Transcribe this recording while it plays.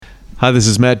Hi, this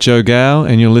is Matt Joe Gow,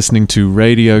 and you're listening to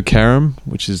Radio Karam,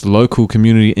 which is local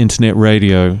community internet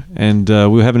radio. And we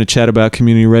were having a chat about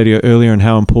community radio earlier and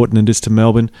how important it is to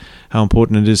Melbourne, how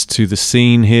important it is to the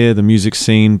scene here, the music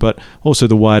scene, but also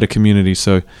the wider community.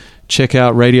 So check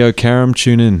out Radio Karam,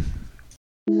 tune in.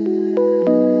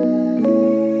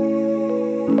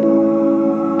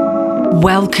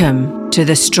 Welcome to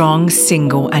the Strong,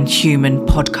 Single and Human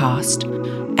podcast.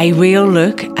 A real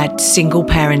look at single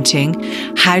parenting,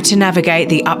 how to navigate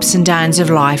the ups and downs of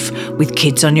life with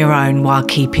kids on your own while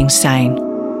keeping sane.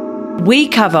 We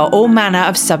cover all manner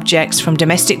of subjects from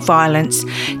domestic violence,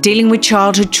 dealing with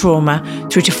childhood trauma,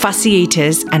 through to fussy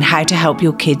eaters and how to help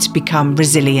your kids become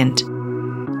resilient.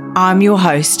 I'm your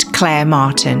host, Claire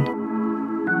Martin.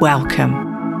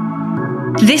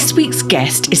 Welcome. This week's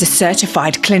guest is a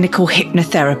certified clinical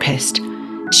hypnotherapist.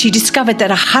 She discovered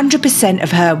that 100% of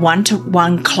her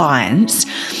one-to-one clients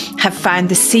have found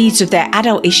the seeds of their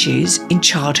adult issues in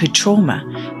childhood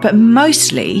trauma, but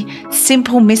mostly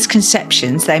simple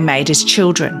misconceptions they made as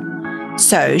children.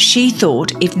 So she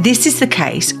thought, if this is the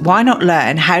case, why not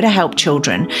learn how to help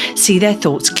children see their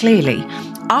thoughts clearly,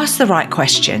 ask the right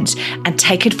questions, and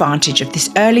take advantage of this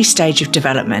early stage of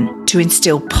development to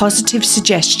instill positive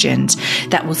suggestions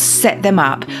that will set them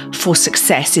up for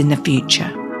success in the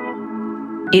future.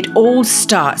 It all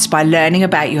starts by learning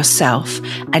about yourself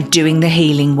and doing the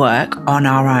healing work on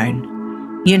our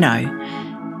own. You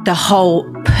know, the whole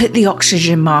put the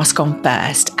oxygen mask on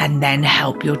first and then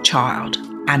help your child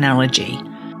analogy.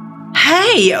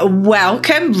 Hey,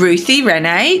 welcome Ruthie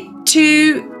Renee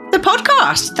to the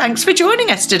podcast. Thanks for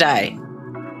joining us today.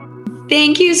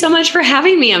 Thank you so much for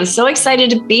having me. I'm so excited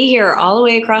to be here all the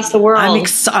way across the world.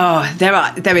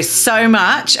 There is so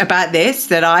much about this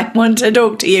that I want to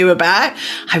talk to you about.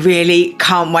 I really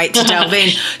can't wait to delve in.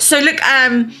 So look,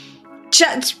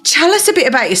 tell us a bit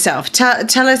about yourself.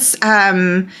 Tell us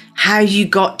how you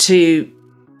got to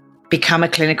become a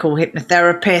clinical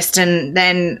hypnotherapist, and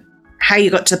then how you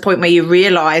got to the point where you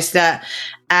realized that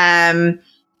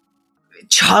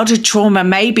childhood trauma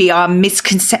maybe are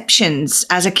misconceptions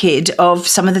as a kid of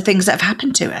some of the things that have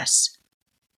happened to us.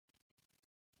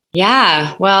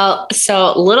 Yeah, well,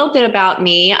 so a little bit about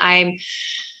me. I'm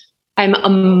a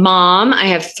mom. I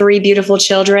have 3 beautiful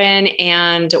children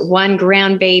and 1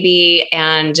 grandbaby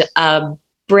and a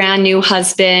brand new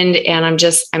husband. And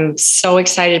I'm so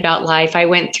excited about life. I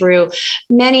went through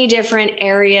many different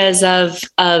areas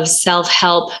of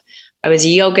self-help. I was a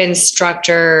yoga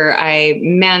instructor. I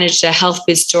managed a health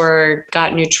food store,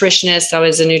 got nutritionist. I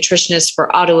was a nutritionist for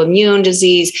autoimmune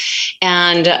disease.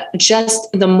 And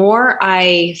just the more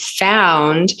I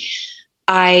found,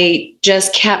 I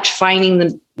just kept finding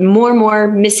the more and more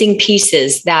missing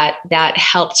pieces that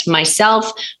helped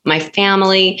myself, my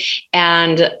family,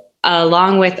 and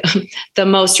along with the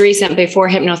most recent, before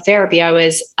hypnotherapy, I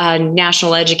was a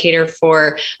national educator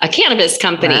for a cannabis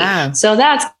company. Wow. So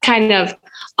that's kind of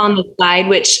on the side,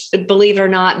 which, believe it or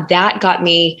not, that got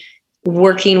me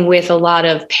working with a lot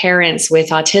of parents with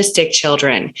autistic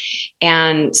children.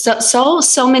 And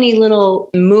so many little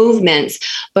movements,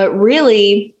 but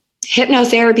really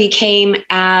hypnotherapy came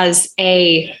as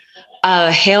a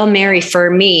Hail Mary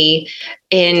for me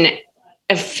in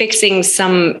fixing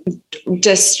some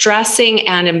distressing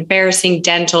and embarrassing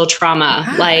dental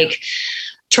trauma, like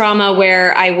trauma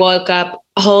where I woke up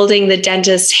holding the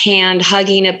dentist's hand,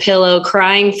 hugging a pillow,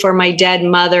 crying for my dead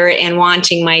mother, and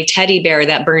wanting my teddy bear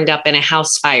that burned up in a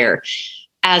house fire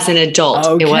as an adult.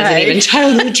 Okay. It wasn't even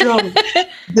childhood trauma.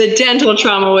 The dental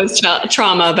trauma was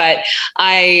trauma, but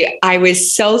I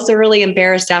was so thoroughly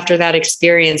embarrassed after that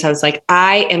experience. I was like,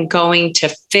 I am going to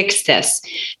fix this.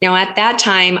 Now, at that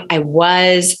time, I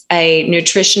was a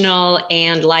nutritional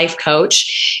and life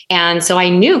coach. And so I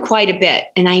knew quite a bit,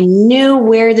 and I knew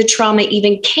where the trauma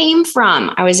even came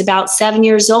from. I was about 7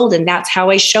 years old, and that's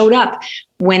how I showed up.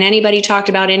 When anybody talked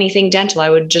about anything dental, I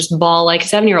would just bawl like a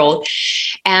 7-year-old.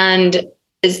 And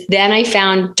then I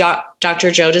found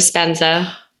Dr. Joe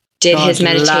Dispenza, did his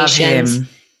meditations. Love him.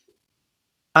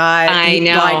 I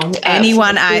know. Like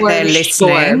anyone out there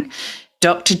listening, sure.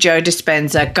 Dr. Joe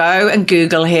Dispenza, go and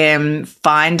Google him,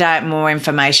 find out more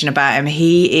information about him.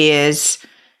 He's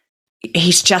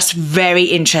just very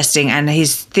interesting, and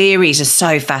his theories are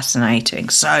so fascinating.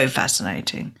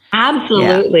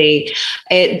 Absolutely.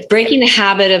 Yeah. Breaking the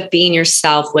habit of being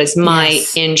yourself was my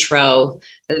intro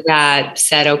that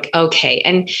said, okay.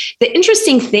 And the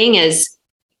interesting thing is,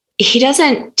 he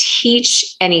doesn't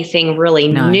teach anything really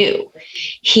new.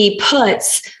 He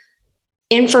puts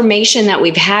information that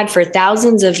we've had for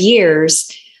thousands of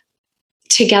years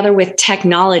together with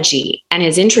technology and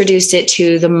has introduced it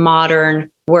to the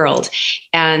modern world.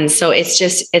 And so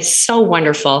it's so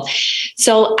wonderful.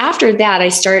 So after that,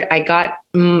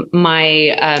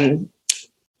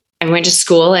 I went to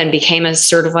school and became a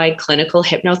certified clinical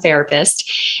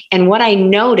hypnotherapist. And what I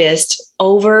noticed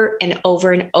over and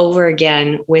over and over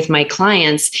again with my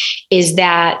clients is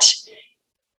that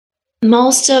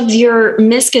most of your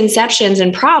misconceptions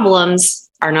and problems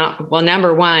are not, well,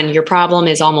 number one, your problem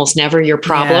is almost never your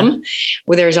problem,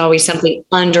 where there's always something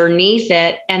underneath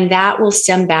it. And that will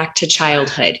stem back to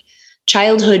childhood.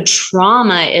 Childhood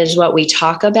trauma is what we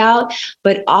talk about,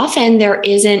 but often there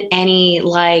isn't any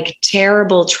like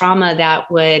terrible trauma that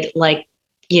would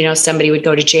somebody would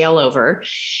go to jail over.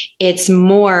 It's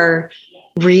more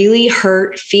really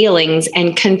hurt feelings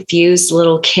and confused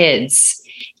little kids.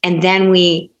 And then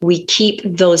we keep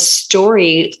those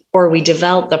stories, or we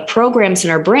develop the programs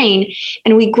in our brain,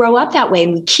 and we grow up that way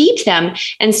and we keep them.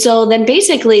 And so then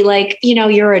basically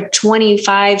you're a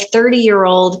 25,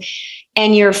 30-year-old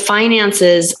and your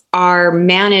finances are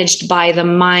managed by the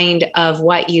mind of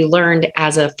what you learned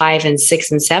as a 5 and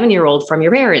 6 and 7-year-old from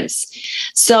your parents.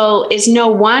 So it's no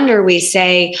wonder we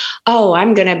say, oh,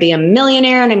 I'm going to be a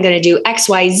millionaire and I'm going to do X,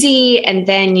 Y, Z. And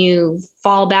then you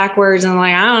fall backwards and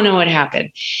I don't know what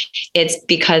happened. It's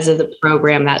because of the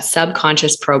program, that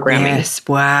subconscious programming. Yes.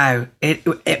 Wow.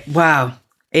 Wow.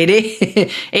 It is.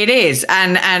 It is.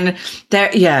 And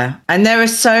there are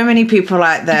so many people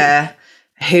out there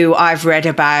who I've read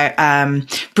about.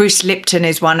 Bruce Lipton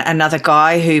is another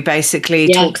guy who basically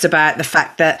talks about the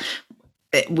fact that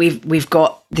we've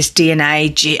got this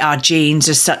DNA, our genes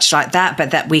as such like that, but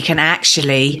that we can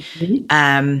actually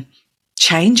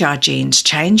change our genes,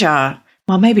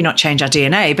 maybe not change our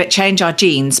DNA, but change our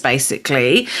genes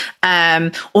basically,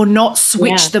 or not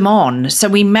switch them on. So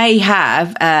we may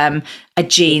have a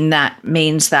gene that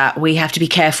means that we have to be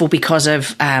careful because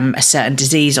of a certain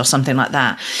disease or something like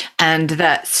that. And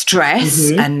that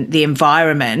stress and the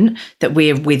environment that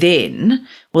we're within,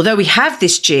 although we have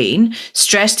this gene,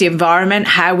 stress, the environment,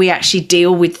 how we actually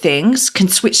deal with things can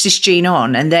switch this gene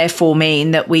on and therefore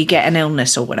mean that we get an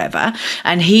illness or whatever.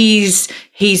 And he's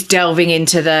delving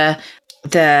into the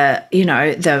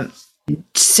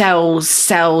cell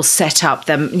setup,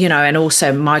 and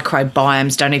also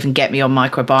microbiomes. Don't even get me on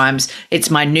microbiomes. It's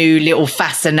my new little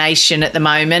fascination at the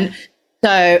moment.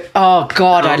 So, oh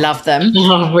God, I love them.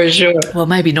 Oh, for sure. Well,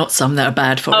 maybe not some that are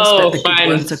bad for us, but the good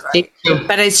ones are great.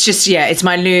 But it's just, it's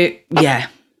my new,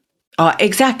 Oh,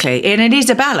 exactly. And it is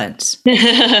a balance.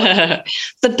 The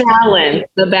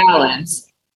balance.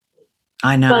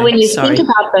 I know. But when you think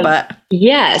about them,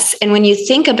 yes. And when you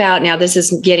think about, now this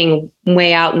is getting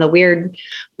way out in the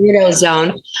weirdo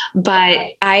zone,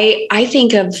 but I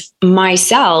think of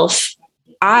myself,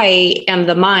 I am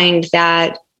the mind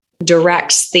that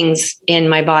directs things in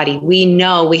my body. We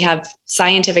know, we have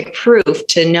scientific proof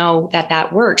to know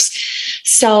that works.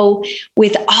 So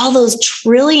with all those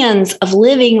trillions of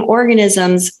living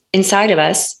organisms inside of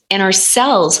us and our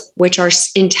cells, which are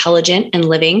intelligent and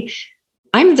living,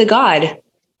 I'm the God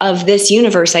of this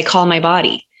universe I call my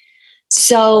body.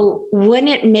 So wouldn't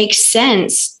it make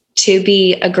sense to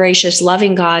be a gracious,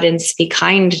 loving God and speak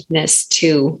kindness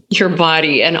to your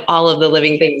body and all of the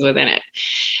living things within it?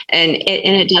 And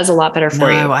it does a lot better for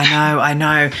you. I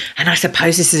know. And I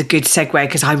suppose this is a good segue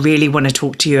because I really want to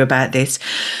talk to you about this.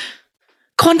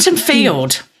 Quantum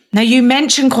field. Now, you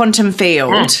mentioned quantum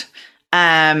field.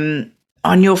 On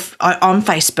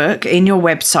Facebook, in your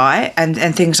website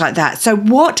and things like that. So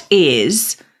what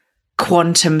is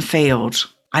quantum field?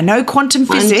 I know quantum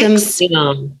physics,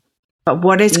 field. But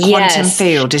what is quantum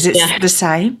field? Is it the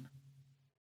same?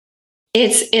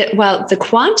 Well, the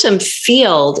quantum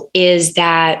field is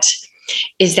that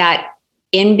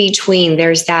in between.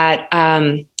 There's that,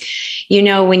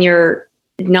 when you're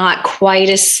not quite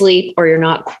asleep or you're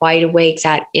not quite awake,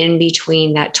 that in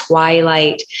between, that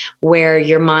twilight where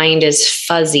your mind is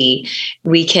fuzzy,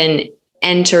 we can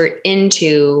enter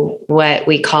into what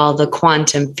we call the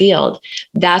quantum field.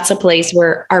 That's a place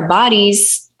where our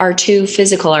bodies are too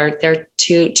physical, they're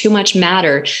too much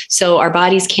matter. So our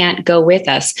bodies can't go with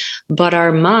us, but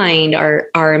our mind,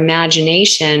 our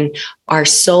imagination, our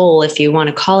soul, if you want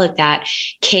to call it that,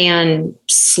 can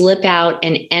slip out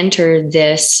and enter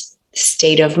this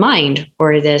state of mind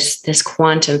or this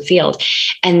quantum field.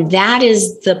 And that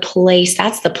is the place,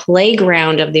 that's the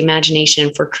playground of the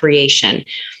imagination for creation.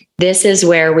 This is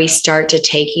where we start to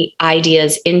take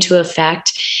ideas into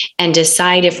effect and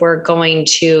decide if we're going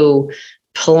to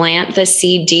plant the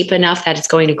seed deep enough that it's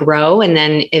going to grow, and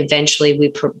then eventually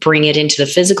we bring it into the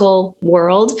physical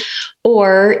world,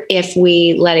 or if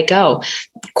we let it go.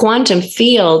 quantum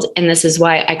field, and this is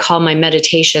why I call my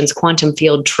meditations quantum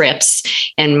field trips,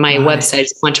 and my website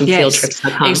is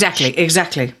quantumfieldtrips.com.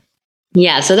 Exactly.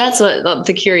 Yeah, so that's what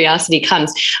the curiosity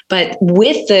comes. But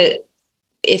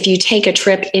if you take a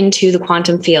trip into the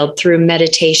quantum field through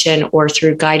meditation or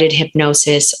through guided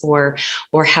hypnosis or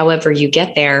however you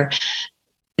get there,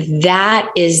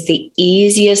 that is the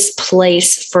easiest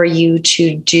place for you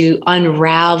to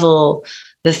unravel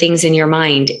the things in your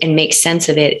mind and make sense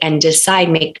of it and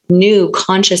make new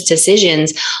conscious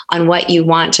decisions on what you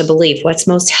want to believe, what's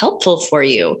most helpful for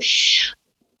you.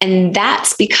 And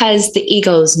that's because the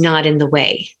ego's not in the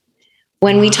way.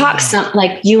 When we talk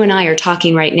like you and I are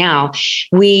talking right now,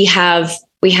 we have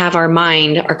our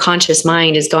mind, our conscious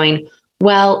mind is going,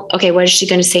 well, okay, what is she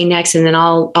going to say next? And then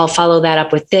I'll follow that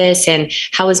up with this. And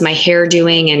how is my hair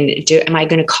doing? And am I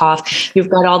going to cough? You've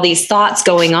got all these thoughts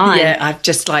going on. Yeah, I've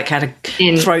just had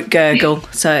a throat gurgle,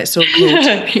 so it's all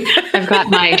good. I've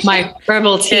got my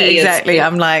herbal tea. Yeah, exactly.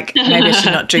 I'm like, maybe I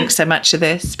should not drink so much of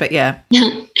this, but yeah.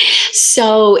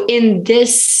 So in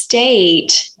this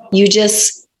state,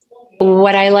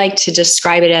 what I like to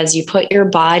describe it as, you put your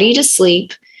body to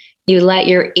sleep, you let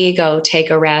your ego take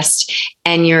a rest,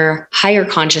 and your higher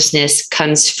consciousness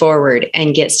comes forward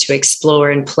and gets to explore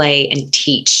and play and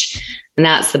teach. And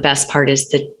that's the best part, is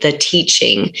the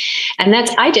teaching. And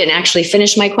I didn't actually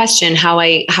finish my question, how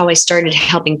I started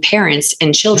helping parents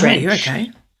and children. Oh, you're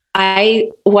okay.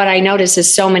 What I noticed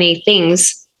is so many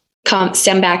things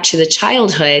stem back to the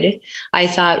childhood. I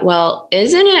thought, well,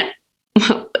 doesn't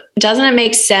it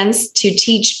make sense to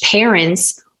teach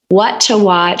parents what to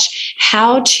watch,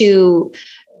 how to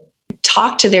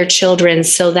talk to their children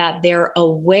so that they're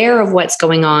aware of what's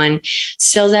going on,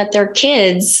 so that their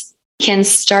kids can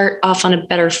start off on a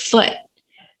better foot,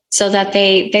 so that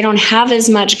they don't have as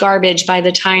much garbage by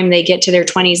the time they get to their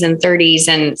 20s and 30s,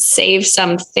 and save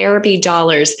some therapy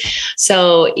dollars.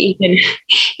 So even,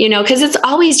 because it's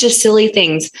always just silly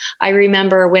things. I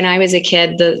remember when I was a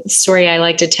kid, the story I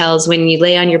like to tell is when you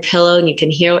lay on your pillow and you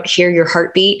can hear your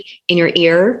heartbeat in your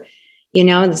ear,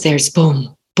 there's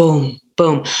boom, boom,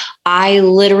 boom. I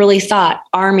literally thought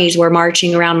armies were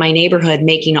marching around my neighborhood,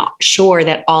 making sure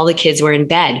that all the kids were in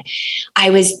bed. I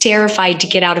was terrified to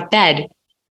get out of bed.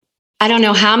 I don't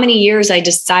know how many years I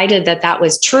decided that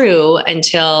was true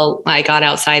until I got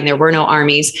outside and there were no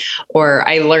armies, or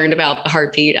I learned about the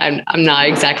heartbeat. I'm not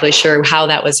exactly sure how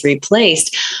that was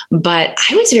replaced, but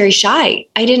I was very shy.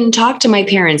 I didn't talk to my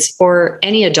parents or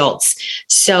any adults.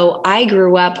 So I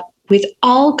grew up with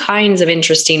all kinds of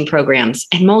interesting programs,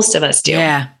 and most of us do.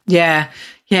 Yeah.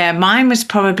 Mine was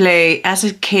probably, as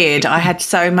a kid, I had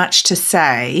so much to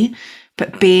say,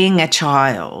 but being a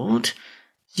child,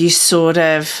 you sort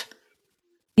of,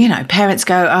 parents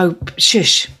go, oh,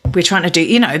 shush, we're trying to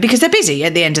do, because they're busy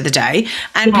at the end of the day.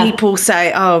 And people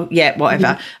say, oh, yeah,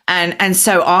 whatever. Mm-hmm. And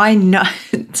so I know,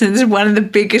 so this is one of the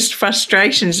biggest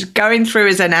frustrations going through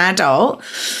as an adult.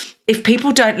 If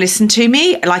people don't listen to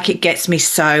me, it gets me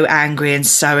so angry and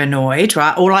so annoyed,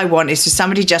 right? All I want is for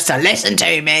somebody just to listen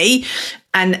to me.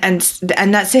 And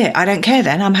that's it. I don't care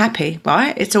then. I'm happy,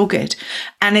 right? It's all good.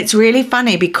 And it's really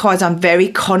funny because I'm very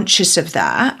conscious of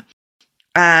that.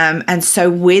 And so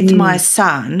with my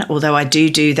son, although I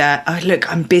do that, oh,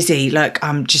 look, I'm busy. Look,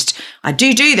 I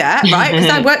do that, right? Because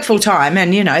I work full time,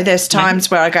 and, there's times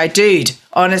where I go, dude,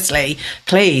 honestly,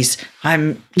 please,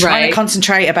 I'm trying to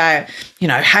concentrate about,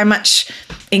 how much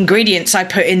ingredients I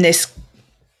put in this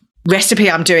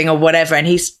recipe I'm doing or whatever. And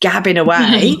he's gabbing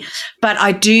away, but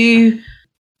I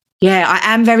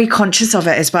am very conscious of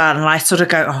it as well. And I sort of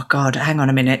go, oh God, hang on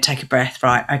a minute, take a breath.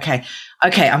 Right.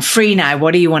 Okay, I'm free now.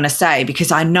 What do you want to say?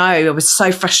 Because I know I was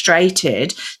so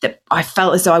frustrated that I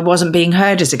felt as though I wasn't being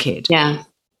heard as a kid. Yeah.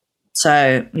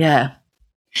 So, yeah.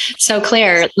 So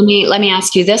Claire, let me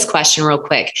ask you this question real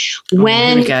quick. Here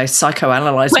we go,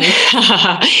 psychoanalyze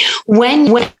me.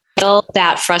 When will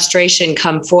that frustration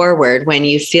come forward, when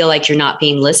you feel like you're not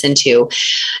being listened to?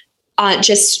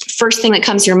 Just first thing that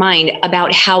comes to your mind,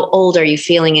 about how old are you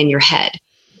feeling in your head?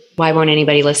 Why won't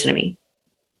anybody listen to me?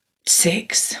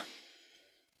 6.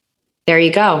 There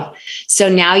you go. So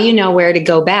now you know where to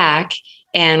go back,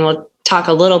 and we'll talk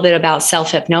a little bit about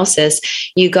self-hypnosis.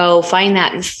 You go find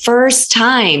that first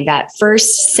time, that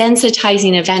first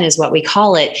sensitizing event is what we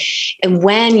call it. And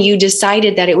when you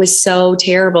decided that it was so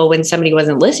terrible when somebody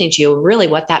wasn't listening to you, really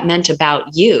what that meant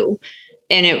about you.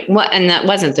 And that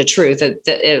wasn't the truth.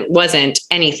 It wasn't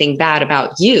anything bad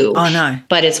about you. Oh, no.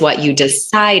 But it's what you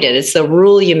decided. It's the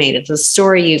rule you made. It's the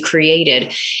story you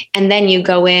created. And then you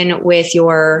go in with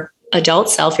your adult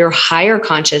self, your higher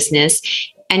consciousness,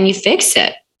 and you fix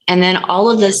it. And then all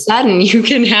of a sudden you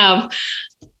can have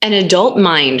an adult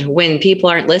mind. When people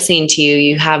aren't listening to you,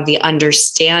 you have the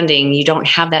understanding. You don't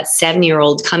have that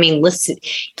 7-year-old coming,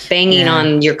 banging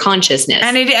on your consciousness.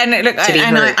 And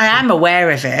I am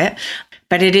aware of it,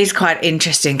 but it is quite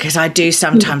interesting because I do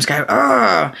sometimes go,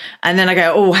 oh, and then I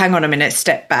go, oh, hang on a minute,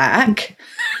 step back.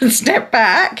 Step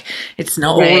back. It's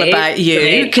not all about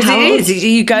you, because it is.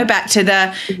 You go back to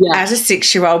the as a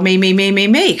 6-year-old, me,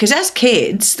 because as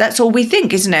kids, that's all we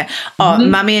think, isn't it? Oh,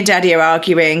 mummy and daddy are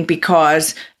arguing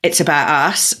because it's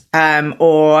about us,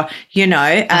 or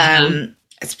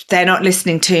they're not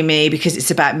listening to me because it's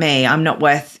about me. I'm not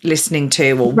worth listening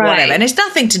to, or whatever. And it's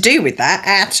nothing to do with that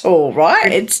at all,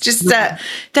 right? It's just that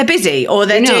they're busy, or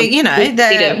they're doing,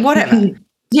 they're whatever.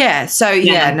 Yeah. So,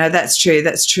 no, that's true.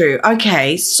 That's true.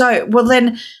 Okay. So,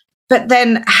 but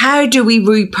then how do we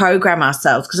reprogram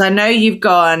ourselves? Because I know you've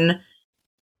gone,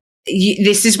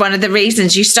 this is one of the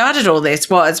reasons you started all this,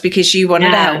 was because you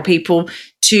wanted to help people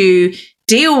to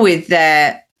deal with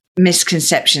their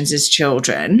misconceptions as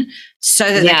children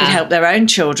so that they could help their own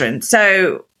children.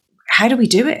 So how do we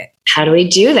do it? How do we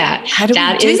do that?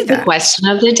 That is the question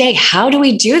of the day. How do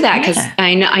we do that? Because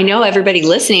I know everybody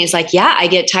listening is like, I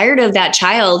get tired of that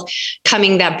child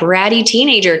that bratty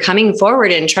teenager coming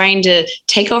forward and trying to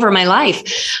take over my life.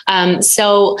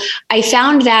 So I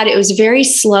found that it was very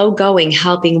slow going,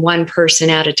 helping one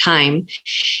person at a time.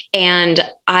 And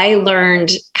I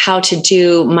learned how to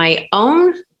do my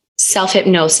own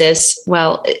self-hypnosis.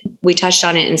 Well, we touched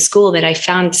on it in school, but I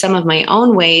found some of my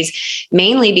own ways,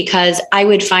 mainly because I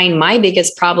would find my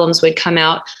biggest problems would come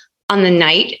out on the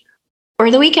night or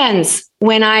the weekends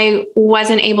when I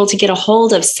wasn't able to get a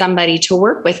hold of somebody to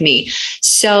work with me.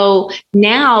 So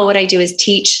now what I do is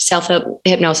teach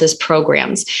self-hypnosis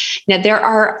programs. Now, there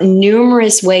are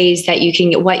numerous ways that you can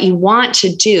get what you want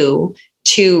to do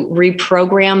to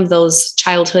reprogram those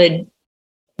childhood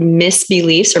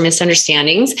misbeliefs or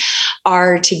misunderstandings,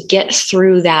 are to get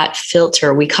through that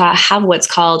filter. We have what's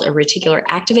called a reticular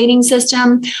activating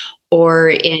system, or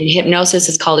in hypnosis,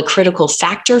 it's called a critical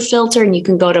factor filter. And you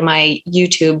can go to my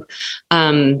YouTube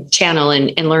channel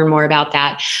and learn more about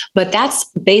that. But that's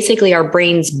basically our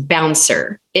brain's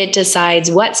bouncer. It decides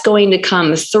what's going to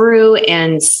come through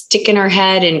and stick in our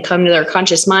head and come to our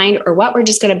conscious mind, or what we're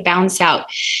just going to bounce out.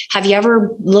 Have you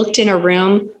ever looked in a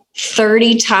room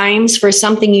 30 times for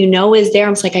something is there?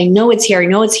 It's like, I know it's here,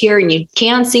 and you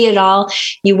can't see it all.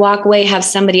 You walk away, have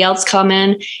somebody else come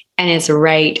in, and it's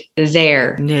right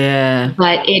there. Yeah.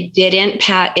 But it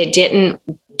didn't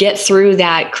get through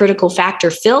that critical factor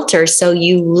filter. So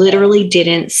you literally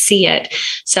didn't see it.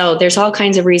 So there's all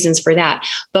kinds of reasons for that.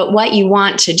 But what you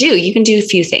want to do, you can do a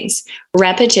few things.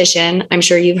 Repetition. I'm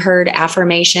sure you've heard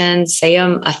affirmations, say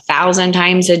them 1,000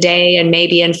 times a day, and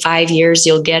maybe in 5 years,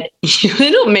 it'll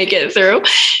make it through.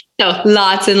 So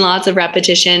lots and lots of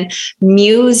repetition.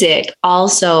 Music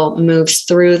also moves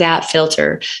through that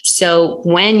filter. So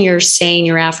when you're saying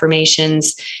your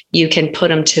affirmations, you can put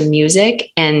them to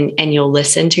music and you'll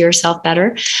listen to yourself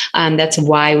better. That's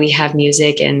why we have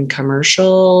music in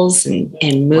commercials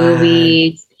and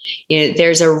movies. Wow.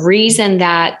 There's a reason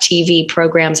that TV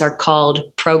programs are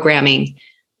called programming.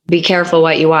 Be careful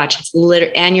what you watch. It's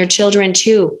and your children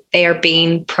too. They are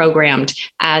being programmed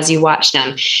as you watch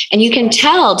them. And you can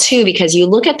tell too, because you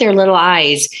look at their little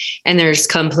eyes and they're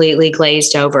completely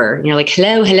glazed over. And you're like,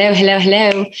 hello, hello, hello,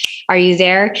 hello. Are you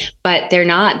there? But they're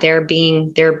not. They're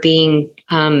being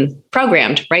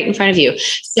programmed right in front of you.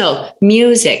 So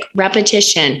music,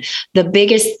 repetition. The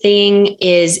biggest thing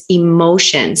is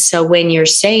emotion. So when you're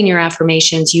saying your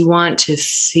affirmations, you want to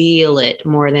feel it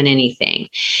more than anything.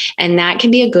 And that can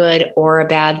be a good or a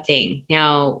bad thing.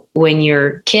 Now, when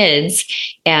you're kids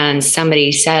and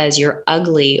somebody says you're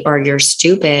ugly or you're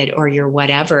stupid or you're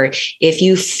whatever, if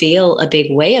you feel a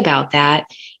big way about that,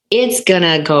 it's going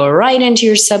to go right into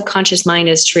your subconscious mind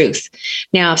as truth.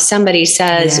 Now, if somebody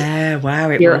says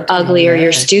you're ugly or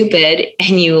you're stupid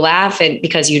and you laugh and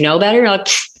because you know better, you're like,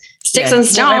 sticks and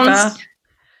stones, whatever.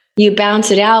 You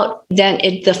bounce it out, then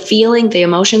the feeling, the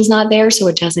emotion's not there, so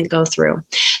it doesn't go through.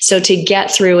 So to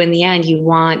get through in the end, you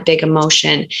want big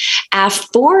emotion.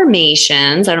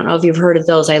 Affirmations, I don't know if you've heard of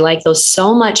those. I like those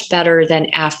so much better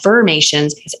than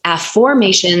affirmations, because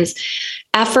affirmation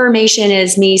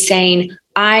is me saying,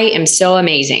 I am so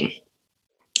amazing.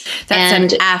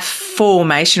 That's an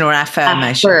affirmation or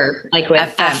affirmation. Like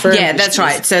with affirmation. Yeah, that's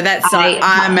right. So that's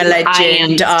I'm a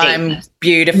legend. I'm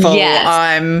beautiful. Yes.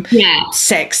 I'm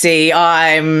sexy.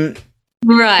 I'm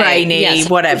brainy,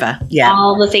 whatever. Yeah.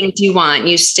 All the things you want.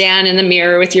 You stand in the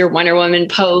mirror with your Wonder Woman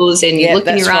pose and you look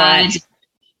in your eyes.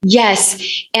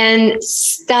 Yes. And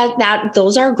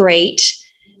those are great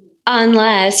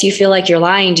unless you feel like you're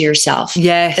lying to yourself.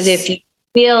 Yes. Because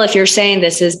feel if you're saying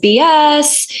this is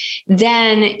BS,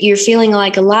 then you're feeling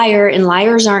like a liar, and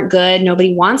liars aren't good.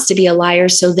 Nobody wants to be a liar.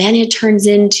 So then it turns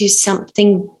into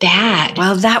something bad.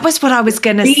 Well, that was what I was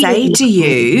going to say to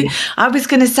you. I was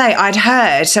going to say, I'd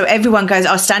heard, so everyone goes,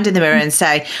 I'll stand in the mirror and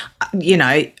say, you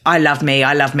know, I love me,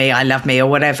 I love me, I love me, or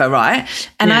whatever, right?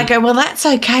 And I go, well, that's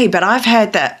okay. But I've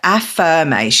heard that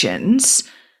affirmations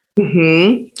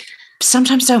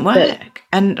sometimes don't work.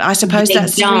 And I suppose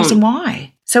that's the reason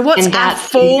why. So what's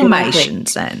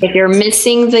affirmations then? If you're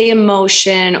missing the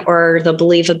emotion or the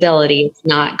believability, it's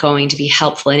not going to be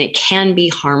helpful, and it can be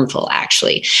harmful,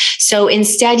 actually. So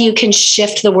instead, you can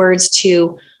shift the words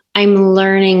to, I'm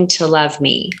learning to love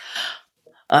me.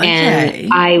 Okay.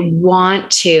 And I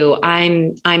want to,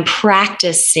 I'm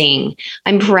practicing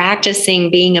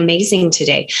being amazing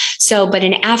today. So, but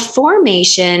an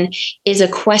affirmation is a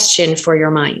question for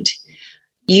your mind.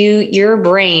 Your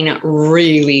brain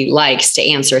really likes to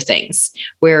answer things.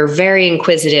 We're very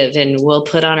inquisitive and we'll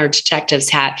put on our detective's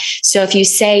hat. So if you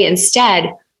say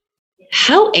instead,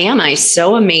 how am I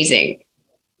so amazing?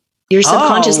 Your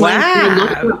subconscious mind will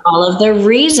look for all of the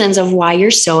reasons of why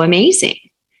you're so amazing.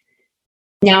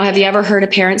 Now, have you ever heard a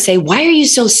parent say, why are you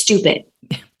so stupid?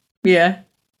 Yeah.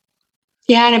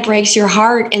 Yeah, and it breaks your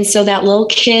heart. And so that little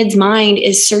kid's mind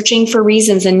is searching for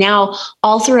reasons. And now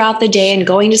all throughout the day and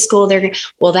going to school, they're,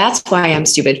 well, that's why I'm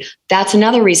stupid. That's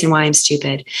another reason why I'm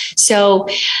stupid. So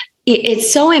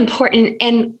it's so important.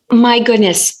 And my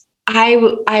goodness,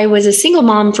 I was a single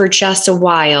mom for just a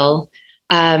while.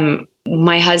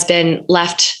 My husband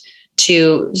left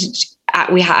to...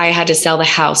 I had to sell the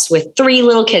house with 3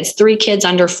 little kids, 3 kids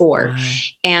under 4,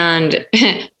 and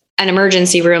an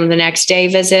emergency room the next day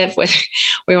visit with,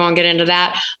 we won't get into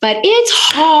that, but it's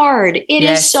hard. It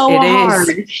is so hard.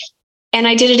 And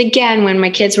I did it again when my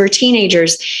kids were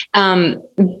teenagers.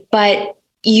 But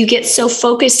you get so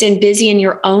focused and busy in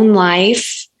your own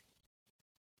life.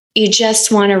 You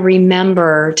just want to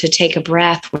remember to take a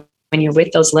breath when you're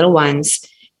with those little ones.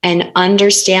 And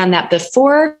understand that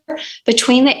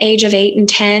between the age of 8 and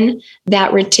 10,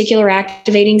 that reticular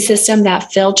activating system,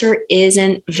 that filter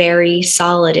isn't very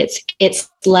solid. It's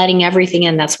letting everything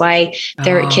in. That's why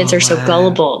their kids are so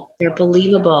gullible. They're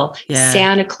believable. Yeah.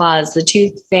 Santa Claus, the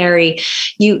Tooth Fairy,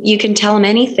 you can tell them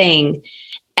anything.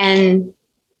 And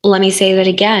let me say that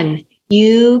again.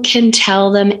 You can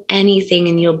tell them anything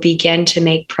and you'll begin to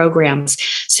make programs.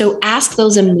 So ask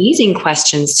those amazing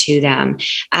questions to them.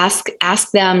 Ask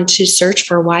them to search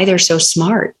for why they're so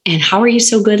smart and how are you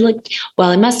so good looking? Well,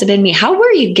 it must have been me. How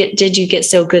did you get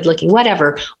so good looking?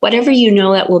 Whatever you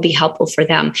know that will be helpful for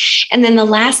them. And then the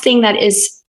last thing that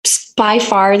is by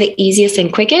far the easiest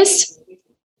and quickest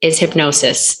is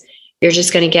hypnosis. You're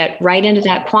just going to get right into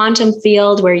that quantum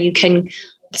field where you can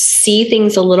see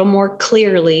things a little more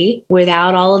clearly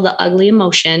without all of the ugly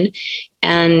emotion,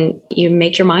 and you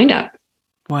make your mind up.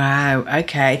 Wow.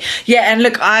 Okay. Yeah. And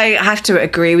look, I have to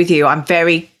agree with you. I'm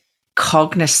very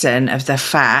cognizant of the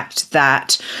fact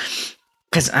that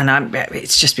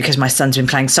it's just because my son's been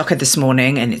playing soccer this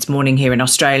morning and it's morning here in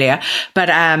Australia, but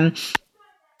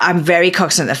I'm very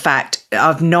cognizant of the fact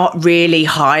of not really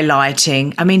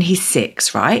highlighting. I mean, he's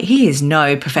 6, right? He is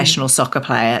no professional soccer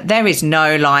player. There is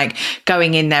no like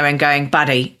going in there and going,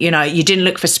 buddy, you know, you didn't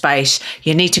look for space.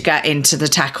 You need to get into the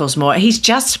tackles more. He's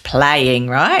just playing,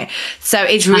 right? So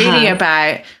it's really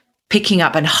about picking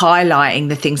up and highlighting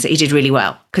the things that he did really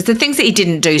well. Because the things that he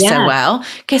didn't do so well,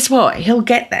 guess what? He'll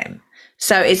get them.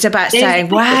 So it's about saying,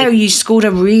 wow, you scored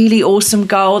a really awesome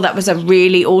goal. That was a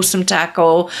really awesome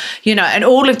tackle, you know, and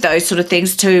all of those sort of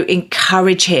things to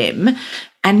encourage him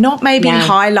and not maybe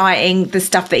highlighting the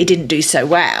stuff that he didn't do so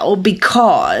well,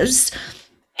 because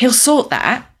he'll sort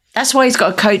that. That's why he's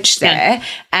got a coach there.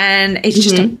 And it's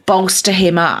just to bolster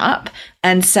him up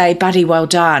and say, buddy, well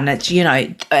done. It's, you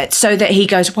know, so that he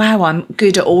goes, wow, I'm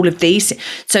good at all of these,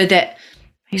 so that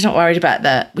he's not worried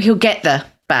about he'll get the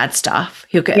bad stuff.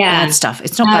 He'll get bad stuff.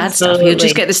 It's not bad stuff. He'll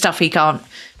just get the stuff he can't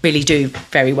really do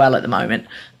very well at the moment.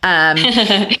 And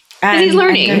he's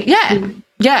learning. And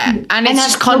it's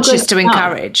just conscious to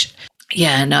encourage.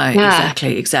 Yeah, no,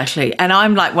 exactly. And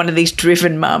I'm like one of these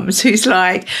driven mums who's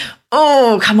like,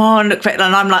 oh, come on, look. And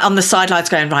I'm like on the sidelines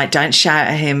going, right, don't shout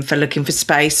at him for looking for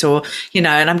space, or, you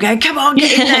know, and I'm going, come on,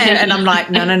 get in there. And I'm like,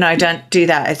 no, don't do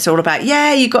that. It's all about,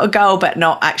 you got a goal, but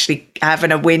not actually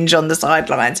having a whinge on the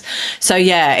sidelines. So,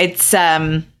 it's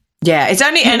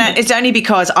only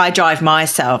because I drive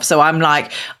myself. So I'm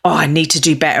like, oh, I need to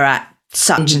do better at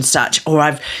such and such, or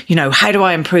I've, you know, how do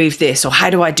I improve this, or how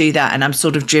do I do that? And I'm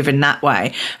sort of driven that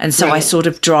way. And so I sort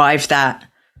of drive that.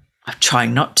 I'm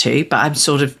trying not to, but I'm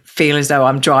sort of feel as though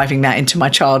I'm driving that into my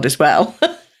child as well.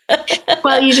 Well,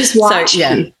 Well, you just watch.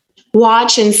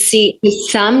 Watch and see.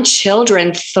 Some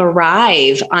children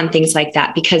thrive on things like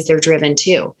that because they're driven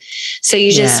too. So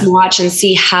you just watch and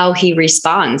see how he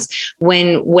responds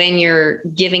when you're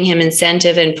giving him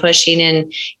incentive and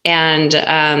pushing and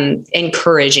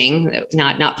encouraging,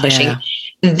 not pushing. Yeah.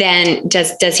 Then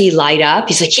does he light up?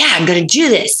 He's like, yeah, I'm going to do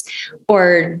this.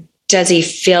 Or does he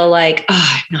feel like,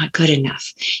 oh, I'm not good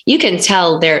enough? You can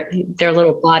tell their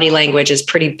little body language is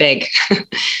pretty big.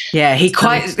 Yeah,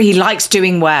 he likes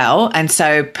doing well. And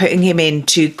so putting him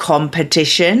into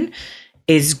competition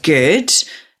is good,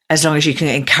 as long as you can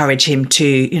encourage him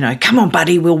to, come on,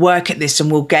 buddy, we'll work at this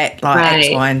and we'll get X,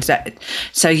 Y, and Z.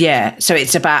 So, so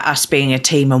it's about us being a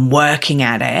team and working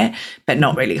at it, but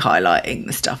not really highlighting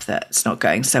the stuff that's not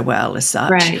going so well as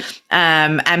such. Right.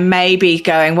 And maybe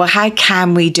going, well, how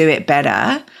can we do it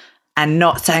better? And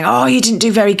not saying, oh, you didn't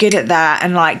do very good at that.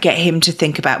 And get him to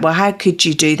think about, well, how could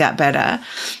you do that better?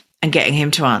 And getting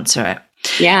him to answer it.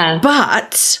 Yeah.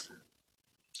 But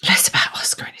less about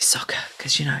Oscar and his soccer,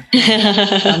 because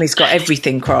he's got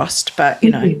everything crossed, but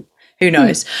who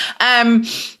knows.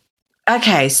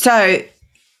 Okay, so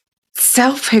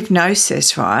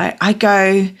self-hypnosis, right? I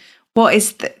go, what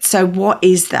is that? So what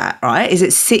is that, right? Is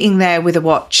it sitting there with a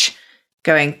watch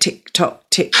going tick-tock,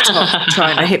 tick-tock,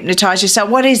 trying to hypnotize yourself?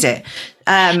 What is it?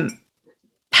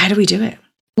 How do we do it?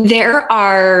 There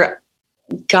are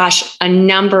a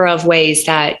number of ways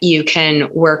that you can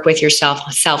work with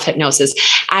yourself, self-hypnosis.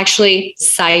 Actually,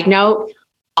 side note,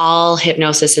 all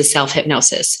hypnosis is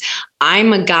self-hypnosis.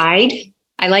 I'm a guide.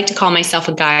 I like to call myself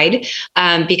a guide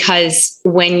because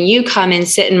when you come and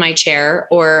sit in my chair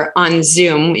or on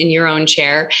Zoom in your own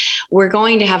chair, we're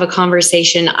going to have a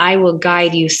conversation. I will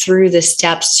guide you through the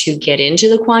steps to get into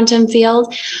the quantum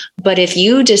field. But if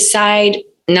you decide,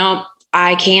 no,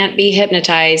 I can't be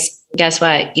hypnotized, guess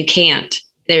what? You can't.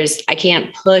 I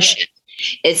can't push.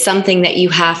 It's something that you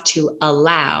have to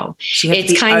allow.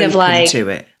 It's kind of like to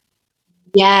it.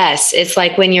 Yes. It's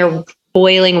like when you're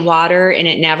boiling water and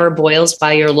it never boils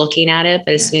while you're looking at it.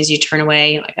 But as soon as you turn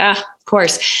away, you're like, of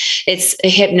course. It's a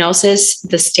hypnosis.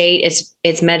 The state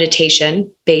it's meditation.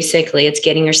 Basically, it's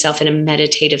getting yourself in a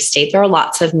meditative state. There are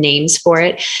lots of names for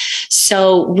it.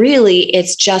 So really,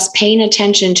 it's just paying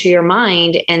attention to your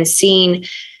mind and seeing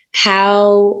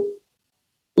how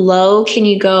low can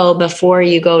you go before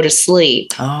you go to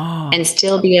sleep and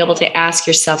still be able to ask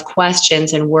yourself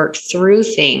questions and work through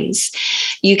things.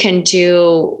 You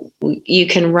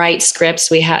can write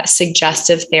scripts. We have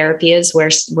suggestive therapy is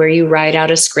where you write out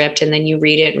a script and then you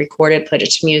read it, record it, put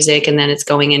it to music, and then it's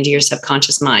going into your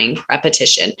subconscious mind,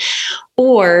 repetition.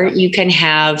 Or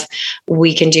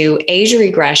we can do age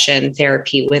regression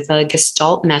therapy with a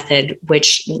Gestalt method,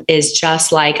 which is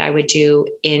just like I would do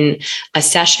in a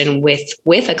session with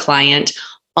a client,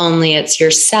 only it's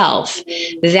yourself.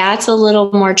 That's a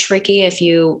little more tricky if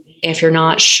you're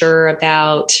not sure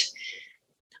about,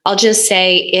 I'll just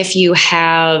say if you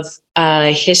have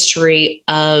a history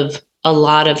of a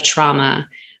lot of trauma,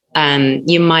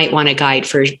 you might want a guide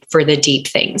for the deep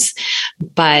things,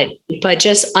 but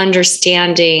just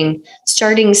understanding,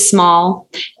 starting small,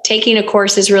 taking a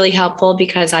course is really helpful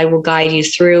because I will guide you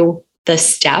through the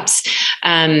steps.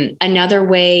 Another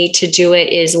way to do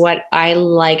it is what I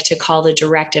like to call the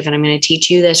directive. And I'm going to teach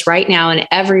you this right now, and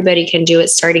everybody can do it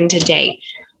starting today.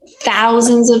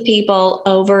 Thousands of people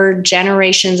over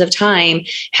generations of time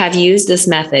have used this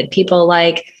method. People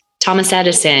like Thomas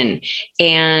Edison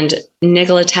and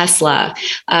Nikola Tesla,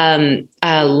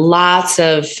 lots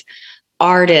of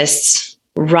artists,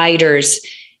 writers.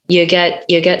 You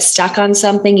get stuck on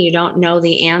something, you don't know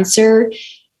the answer.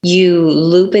 You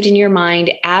loop it in your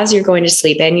mind as you're going to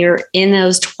sleep, and you're in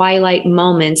those twilight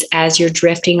moments as you're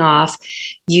drifting off.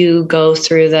 You go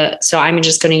through so I'm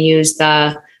just going to use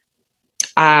the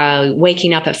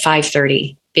waking up at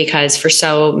 5:30. Because for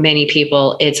so many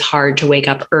people, it's hard to wake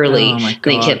up early. Oh my God.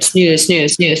 They hit snooze,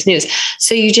 snooze, snooze, snooze.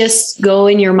 So you just go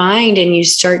in your mind and you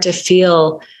start to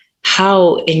feel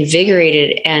how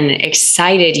invigorated and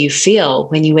excited you feel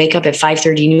when you wake up at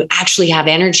 5:30 and you actually have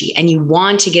energy and you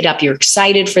want to get up. You're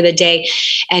excited for the day,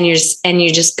 and you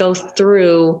just go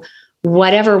through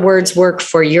whatever words work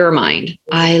for your mind.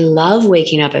 I love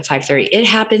waking up at 5:30. It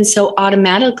happens so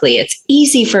automatically. It's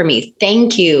easy for me.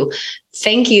 Thank you.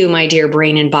 Thank you, my dear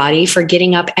brain and body, for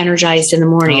getting up energized in the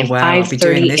morning at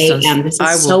 5:30 a.m.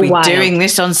 I will be doing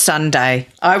this on Sunday.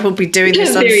 I will be doing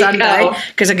this on Sunday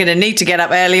because I'm going to need to get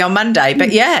up early on Monday.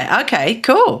 But yeah, okay,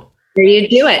 cool. There you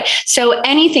do it. So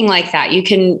anything like that, you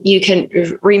can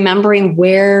remembering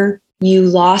where you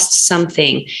lost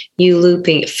something, you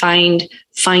looping,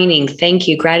 finding, thank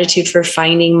you, gratitude for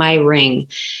finding my ring.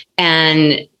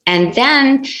 And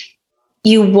then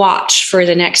you watch for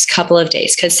the next couple of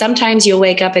days, because sometimes you'll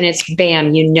wake up and it's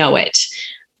bam, you know it.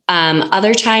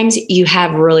 Other times you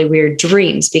have really weird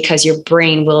dreams because your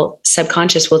brain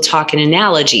subconscious will talk in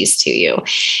analogies to you.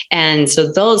 And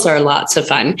so those are lots of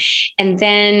fun. And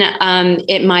then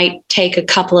it might take a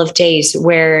couple of days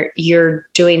where you're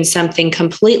doing something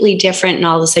completely different. And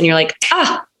all of a sudden you're like,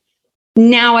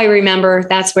 now I remember,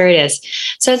 that's where it is.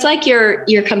 So it's like your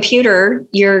computer,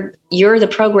 you're the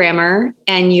programmer,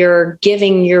 and you're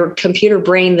giving your computer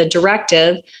brain the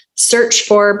directive, search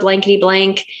for blankety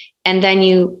blank, and then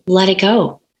you let it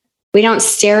go. We don't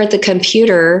stare at the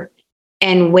computer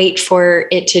and wait for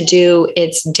it to do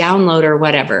its download or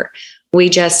whatever. We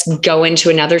just go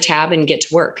into another tab and get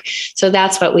to work. So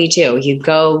that's what we do. You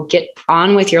go get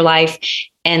on with your life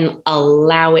and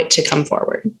allow it to come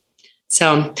forward.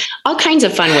 So all kinds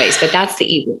of fun ways, but that's the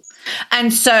easiest.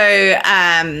 And so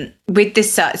with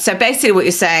this, so basically what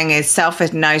you're saying is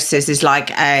self-hypnosis is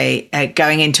like a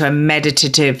going into a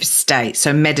meditative state.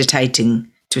 So meditating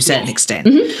to a certain extent.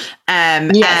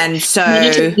 Mm-hmm. Yes. And so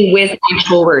meditating with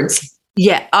actual words.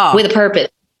 Yeah. Oh. With a purpose.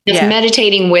 Just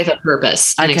meditating with a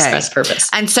purpose, an express purpose.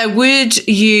 And so would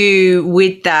you,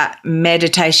 with that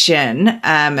meditation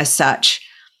as such,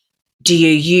 do you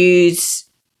use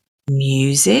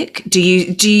music? Do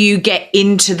you get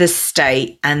into the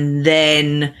state and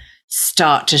then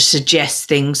start to suggest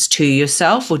things to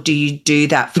yourself, or do you do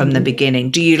that from the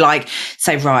beginning? Do you like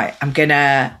say, right, I'm going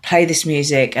to play this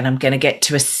music and I'm going to get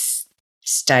to a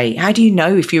state? How do you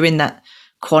know if you're in that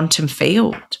quantum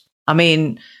field? I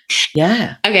mean,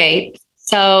 yeah. Okay.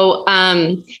 So, have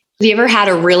you ever had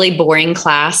a really boring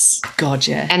class? God,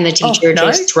 yeah. And the teacher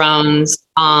just drones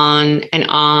on,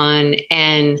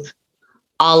 and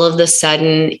all of a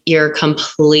sudden you're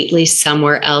completely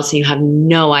somewhere else and you have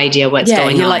no idea what's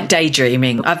going on. You're like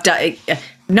daydreaming. I've done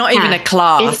not even a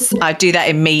class. I do that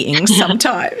in meetings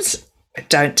sometimes.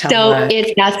 Don't tell me.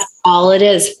 So that's all it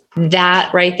is.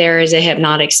 That right there is a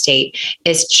hypnotic state.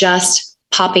 It's just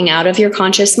popping out of your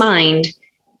conscious mind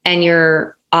and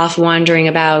you're off wandering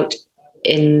about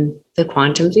in the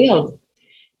quantum field.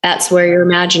 That's where your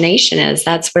imagination is.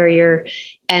 That's where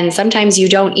and sometimes you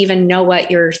don't even know what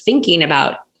you're thinking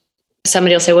about.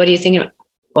 Somebody will say, what are you thinking about?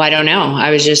 Well, I don't know.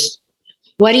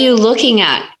 What are you looking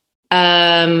at?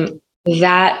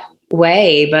 That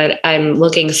way, but I'm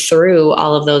looking through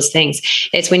all of those things.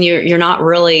 It's when you're not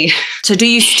really. So do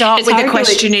you start with a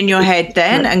question in your head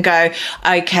then and go,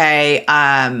 okay,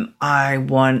 I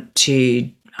want to,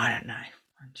 I don't know.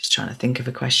 Just trying to think of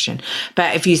a question,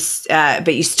 but if you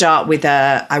start with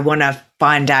I want to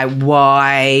find out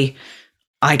why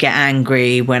I get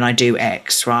angry when I do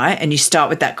X, right? And you start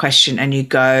with that question and you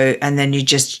go, and then you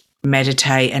just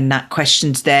meditate and that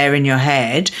question's there in your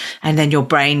head and then your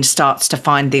brain starts to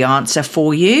find the answer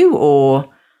for you, or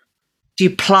do you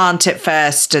plant it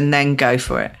first and then go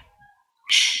for it?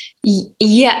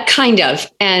 Yeah, kind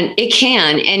of. And it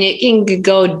can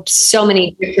go so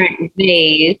many different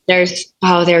ways.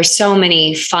 There's so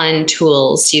many fun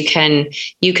tools. You can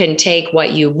take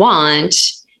what you want.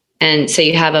 And so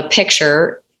you have a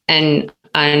picture, and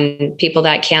people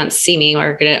that can't see me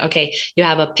are you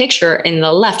have a picture in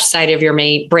the left side of your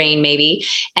brain maybe,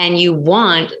 and you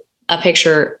want a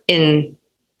picture in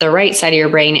the right side of your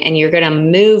brain, and you're going to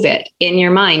move it in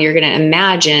your mind. You're going to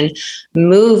imagine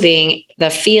moving the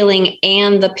feeling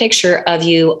and the picture of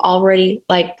you already.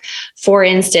 Like, for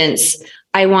instance,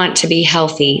 I want to be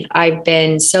healthy. I've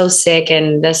been so sick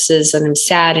and I'm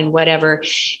sad and whatever.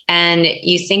 And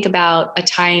you think about a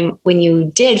time when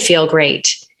you did feel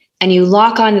great and you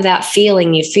lock onto that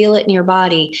feeling, you feel it in your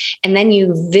body, and then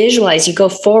you visualize, you go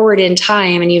forward in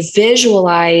time and you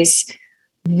visualize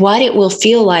what it will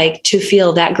feel like to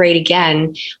feel that great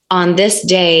again on this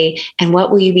day. And what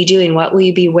will you be doing? What will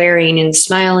you be wearing? And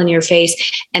smile in your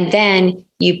face. And then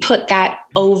you put that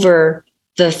over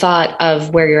the thought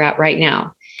of where you're at right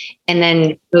now, and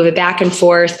then move it back and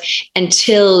forth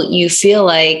until you feel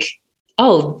like,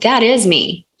 oh, that is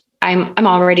me. I'm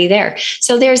already there.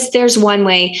 So there's one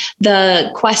way.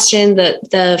 The question,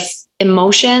 the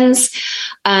emotions.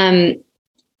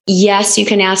 Yes, you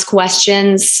can ask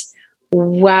questions.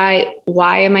 Why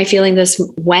am I feeling this?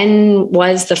 When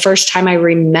was the first time I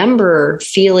remember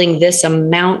feeling this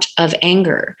amount of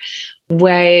anger?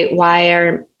 Why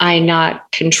am I not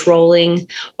controlling?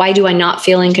 Why do I not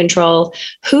feel in control?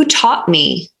 Who taught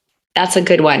me? That's a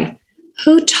good one.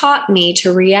 Who taught me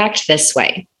to react this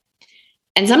way?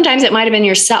 And sometimes it might have been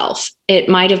yourself. It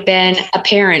might have been a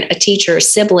parent, a teacher,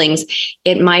 siblings.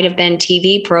 It might have been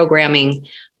TV programming.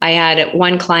 I had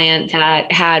one client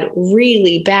that had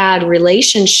really bad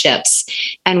relationships.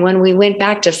 And when we went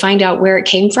back to find out where it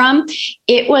came from,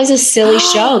 it was a silly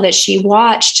show that she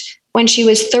watched when she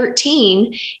was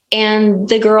 13, and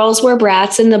the girls were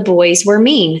brats and the boys were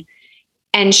mean.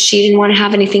 And she didn't want to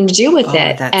have anything to do with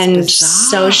it. And bizarre.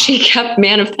 So she kept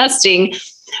manifesting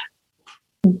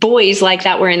boys like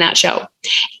that were in that show.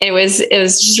 It was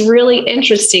just really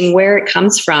interesting where it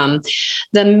comes from.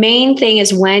 The main thing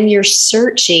is when you're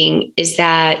searching is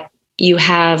that you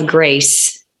have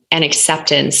grace and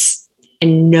acceptance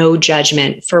and no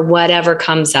judgment for whatever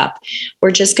comes up.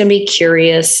 We're just going to be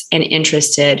curious and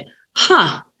interested.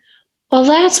 Well,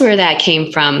 that's where that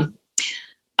came from.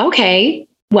 Okay.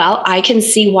 Well, I can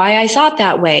see why I thought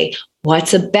that way.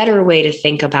 What's a better way to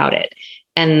think about it?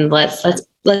 And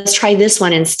let's try this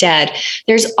one instead.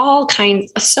 There's all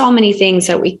kinds of so many things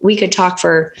that we could talk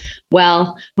for.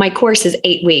 Well, my course is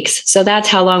 8 weeks, so that's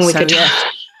how long we could talk.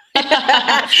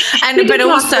 But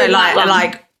also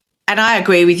like, and I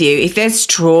agree with you. If there's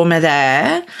trauma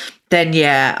there,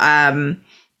 then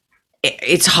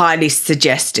it's highly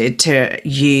suggested to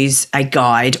use a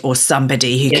guide or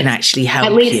somebody who can actually help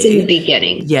you. At least in the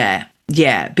beginning.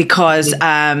 Yeah, because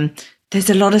there's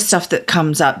a lot of stuff that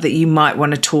comes up that you might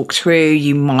want to talk through.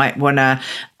 You might want to,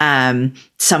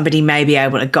 somebody may be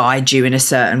able to guide you in a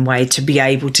certain way to be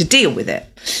able to deal with it.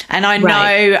 And I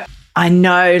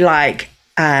know like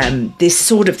this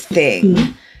sort of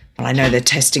thing, well, I know they're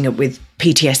testing it with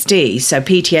PTSD. So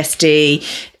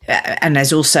PTSD, and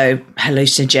there's also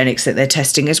hallucinogenics that they're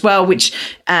testing as well, which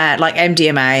like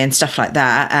MDMA and stuff like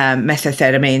that,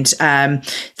 methamphetamines,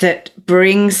 that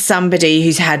brings somebody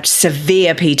who's had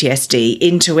severe PTSD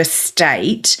into a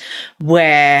state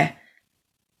where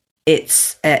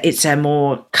it's a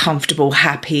more comfortable,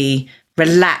 happy,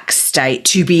 relaxed state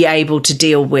to be able to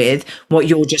deal with what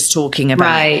you're just talking about.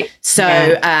 Right. So,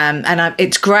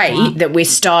 it's great that we're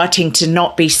starting to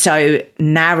not be so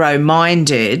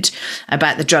narrow-minded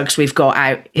about the drugs we've got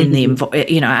out in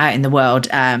out in the world.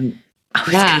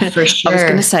 For sure. I was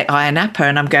going to say Ayia-Napa,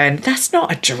 and I'm going, that's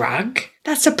not a drug.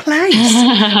 That's a place.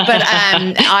 But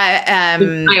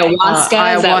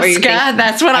ayahuasca.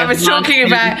 That's what I was talking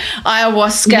about.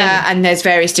 Ayahuasca, and there's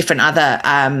various different other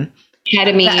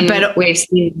ketamine, but we've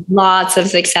seen lots of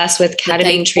success with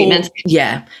ketamine treatments.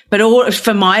 But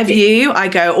from my view, I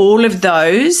go, all of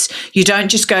those, you don't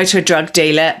just go to a drug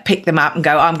dealer, pick them up and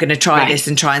go, I'm going to try this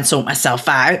and try and sort myself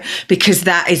out, because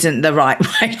that isn't the right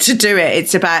way to do it.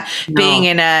 It's about being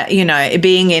in a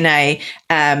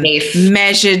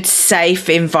measured, safe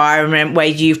environment where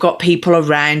you've got people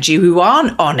around you who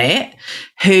aren't on it,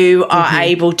 who are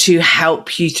able to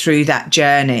help you through that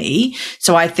journey.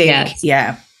 So I think,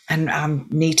 and I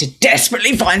need to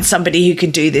desperately find somebody who can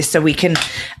do this so we can,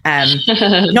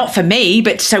 not for me,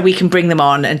 but so we can bring them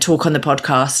on and talk on the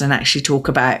podcast and actually talk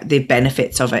about the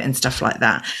benefits of it and stuff like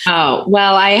that. Oh,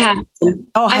 well, I have.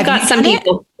 I've got some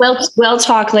people. We'll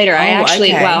talk later.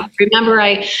 Remember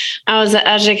I was an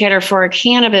educator for a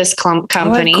cannabis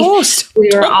company. Of course.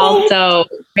 We were also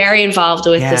very involved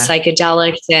with the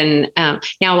psychedelics. And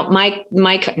now not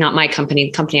my company,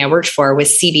 the company I worked for was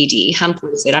CBD, Hemp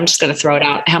Lucid. I'm just going to throw it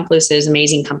out. Hemp Lucid is an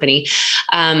amazing company.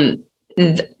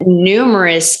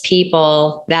 Numerous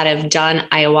people that have done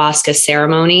ayahuasca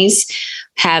ceremonies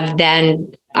I've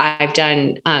done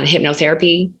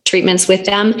hypnotherapy treatments with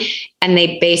them, and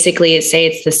they basically say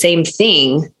it's the same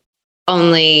thing,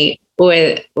 only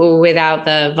without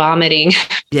the vomiting.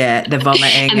 Yeah, the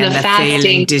vomiting and the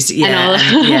fasting,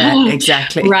 feeling.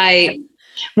 Exactly. Right.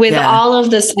 With all of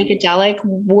the psychedelic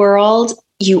world,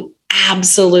 you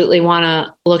absolutely want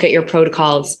to look at your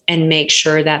protocols and make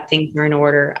sure that things are in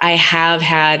order.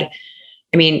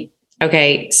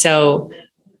 So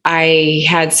I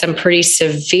had some pretty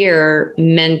severe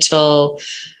mental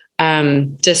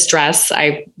distress.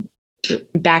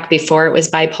 Back before it was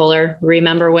bipolar.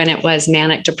 Remember when it was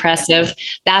manic depressive?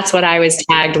 That's what I was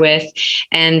tagged with.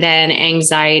 And then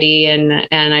anxiety, and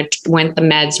I went the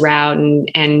meds route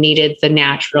and needed the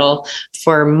natural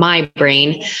for my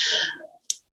brain.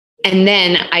 And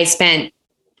then I spent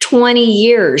 20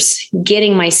 years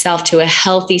getting myself to a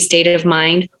healthy state of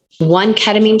mind, one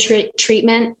ketamine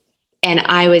treatment, and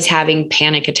I was having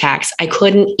panic attacks. I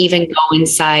couldn't even go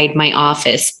inside my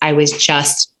office. I was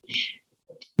just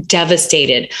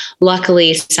devastated.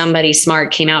 Luckily, somebody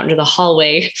smart came out into the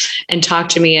hallway and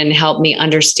talked to me and helped me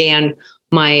understand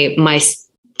my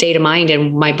state of mind,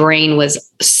 and my brain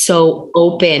was so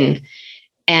open.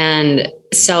 And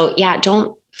so,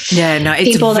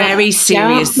 it's very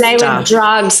serious stuff. With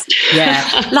drugs.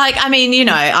 Yeah. Like, I mean,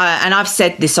 and I've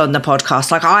said this on the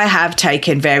podcast, like I have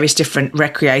taken various different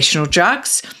recreational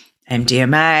drugs,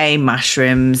 MDMA,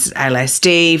 mushrooms,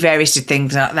 LSD, various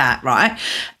things like that, right?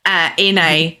 In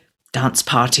a dance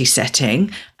party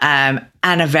setting, and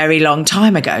a very long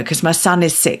time ago, because my son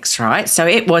is 6, right? So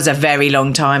it was a very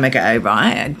long time ago,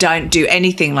 right? I don't do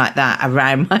anything like that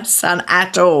around my son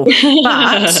at all.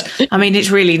 But I mean, it's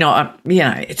really not,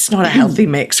 it's not a healthy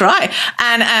mix, right?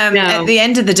 And at the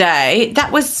end of the day,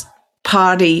 that was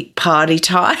party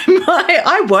time.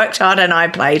 I worked hard and I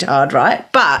played hard,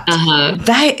 right? But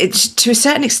to a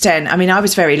certain extent, I mean, I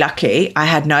was very lucky. I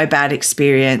had no bad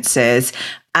experiences.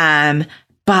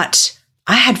 But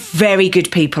I had very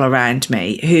good people around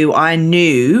me who I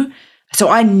knew. So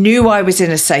I knew I was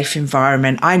in a safe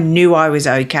environment. I knew I was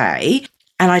okay.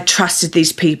 And I trusted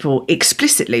these people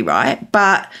explicitly, right?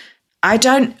 But I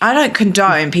don't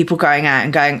condone people going out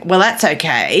and going, well, that's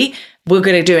okay. We're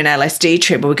going to do an LSD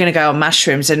trip, or we're going to go on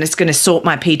mushrooms and it's going to sort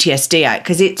my PTSD out.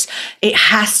 Because it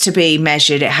has to be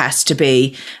measured. It has to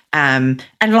be, and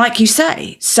like you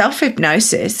say,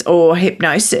 self-hypnosis or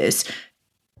hypnosis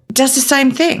does the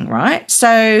same thing, right?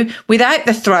 So without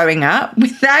the throwing up,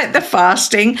 without the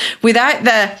fasting, without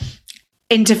the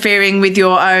interfering with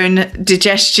your own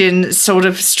digestion sort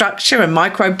of structure and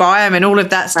microbiome and all of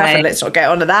that stuff, and let's not get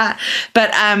onto that.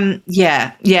 But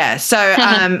So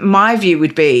my view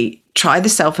would be try the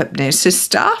self-hypnosis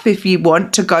stuff. If you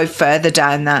want to go further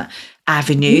down that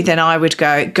avenue, then I would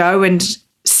go and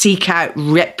seek out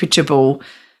reputable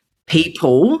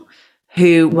people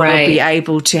who will be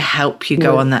able to help you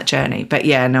go on that journey. But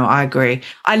yeah, no, I agree.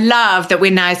 I love that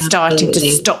we're now starting to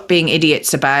stop being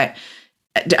idiots about,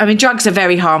 I mean, drugs are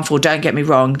very harmful, don't get me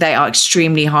wrong. They are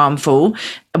extremely harmful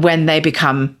when they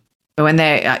become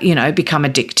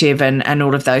addictive and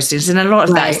all of those things. And a lot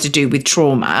of that is to do with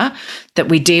trauma that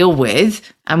we deal with,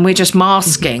 and we're just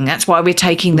masking. That's why we're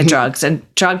taking the drugs. And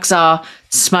drugs are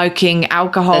smoking,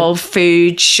 alcohol,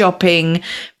 food, shopping,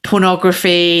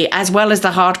 pornography, as well as the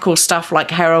hardcore stuff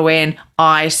like heroin,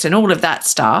 ice, and all of that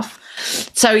stuff.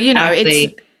 So,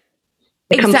 it's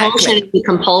compulsion.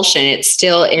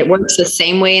 It works the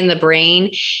same way in the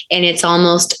brain. And it's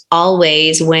almost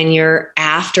always when you're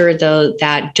after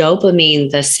that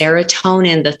dopamine, the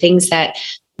serotonin, the things that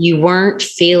you weren't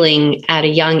feeling at a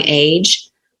young age.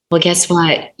 Well, guess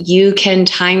what? You can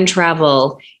time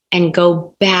travel and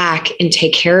go back and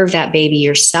take care of that baby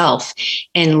yourself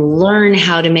and learn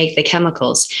how to make the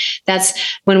chemicals. That's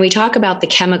when we talk about the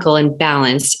chemical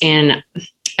imbalance, and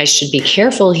I should be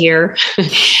careful here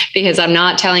because I'm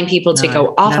not telling people to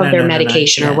go off of their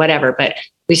medication or whatever, but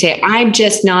we say, I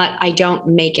don't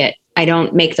make it. I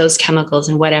don't make those chemicals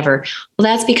and whatever. Well,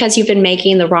 that's because you've been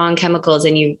making the wrong chemicals,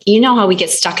 and you know how we get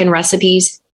stuck in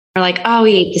recipes. We're like, oh,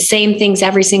 we eat the same things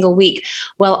every single week.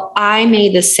 Well, I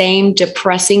made the same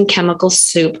depressing chemical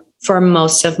soup for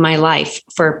most of my life,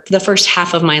 for the first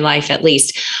half of my life, at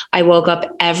least. I woke up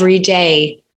every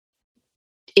day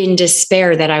in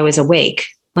despair that I was awake.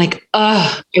 Like,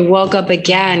 I woke up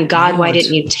again. God, why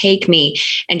didn't you take me?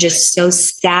 And just so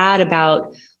sad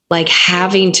about like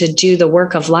having to do the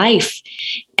work of life.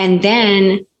 And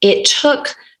then it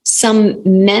took some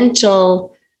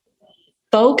mental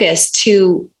focus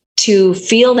to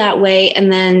feel that way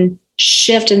and then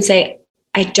shift and say,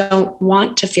 I don't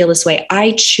want to feel this way.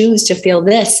 I choose to feel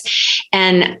this.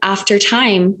 And after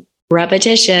time,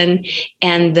 repetition,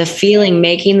 and the feeling,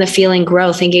 making the feeling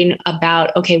grow, thinking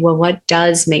about, okay, well, what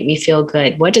does make me feel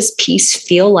good? What does peace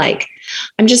feel like?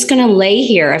 I'm just going to lay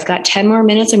here. I've got 10 more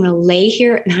minutes. I'm going to lay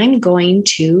here and I'm going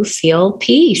to feel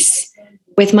peace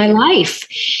with my life.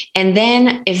 And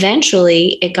then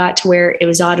eventually it got to where it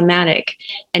was automatic.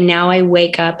 And now I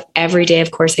wake up every day.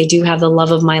 Of course, I do have the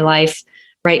love of my life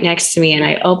right next to me. And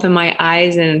I open my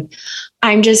eyes and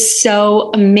I'm just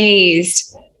so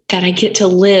amazed that I get to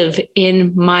live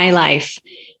in my life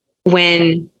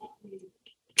when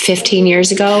 15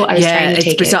 years ago, I was trying to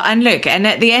take bizarre. And look, and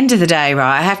at the end of the day,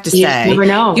 right, I have to say, never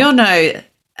know. You'll know,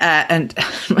 and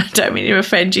I don't mean to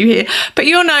offend you here, but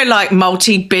you'll know like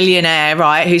multi-billionaire,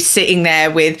 right, who's sitting there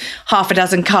with half a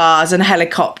dozen cars and a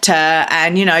helicopter,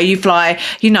 and you fly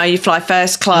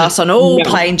first class on all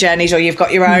plane journeys, or you've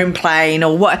got your own plane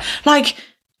or what. Like,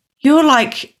 you're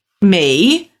like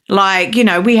me, like,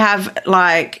 we have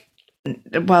like,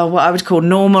 well, what I would call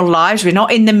normal lives. We're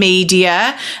not in the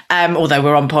media, although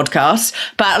we're on podcasts,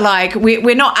 but like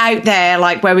we're not out there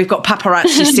like where we've got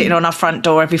paparazzi sitting on our front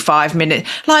door every 5 minutes.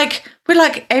 Like, we're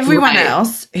like everyone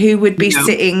else who would be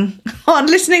sitting on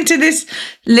listening to this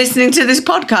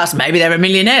podcast. Maybe there are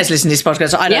millionaires listening to this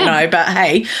podcast. I don't know, but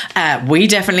hey, we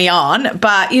definitely aren't.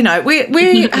 But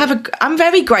we have I'm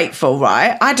very grateful,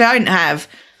 right? I don't have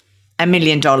 $1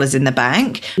 million in the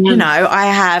bank. I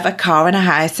have a car and a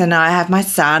house, and I have my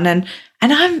son,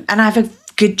 and I have a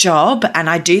good job and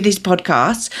I do these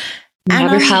podcasts. You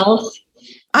have your health.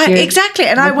 Exactly.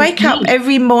 And I wake up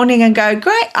every morning and go,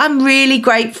 great, I'm really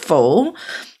grateful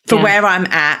for where I'm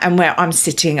at and where I'm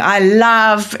sitting. I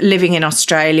love living in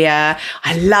Australia.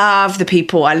 I love the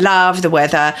people. I love the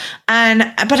weather.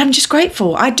 But I'm just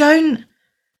grateful.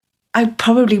 I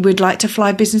probably would like to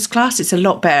fly business class. It's a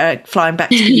lot better flying back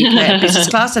to the UK at business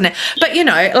class, isn't it?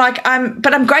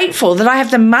 But I'm grateful that I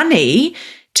have the money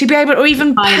to be able to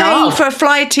even pay for a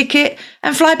flight ticket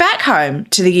and fly back home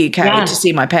to the UK to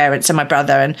see my parents and my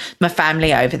brother and my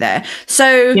family over there.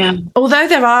 So although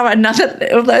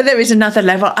there is another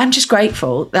level, I'm just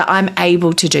grateful that I'm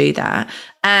able to do that.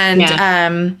 And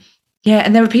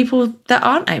and there are people that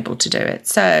aren't able to do it.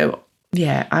 So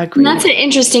yeah, I agree. And that's an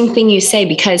interesting thing you say,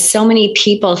 because so many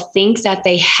people think that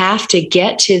they have to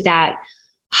get to that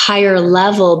higher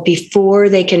level before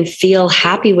they can feel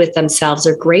happy with themselves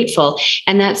or grateful.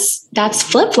 And that's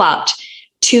flip-flopped.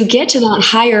 To get to that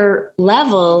higher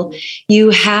level, you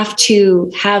have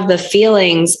to have the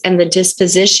feelings and the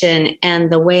disposition and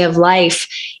the way of life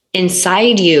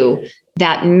inside you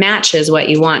that matches what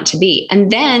you want to be.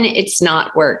 And then it's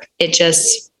not work. It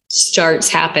just starts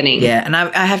happening. Yeah. And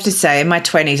I have to say, in my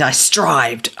 20s,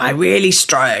 I really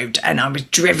strived and I was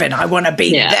driven. I want to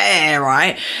be there,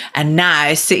 right? And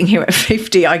now sitting here at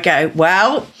 50, I go,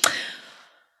 well,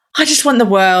 I just want the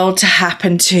world to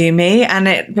happen to me, and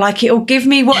it'll give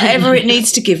me whatever it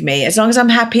needs to give me. As long as I'm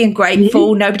happy and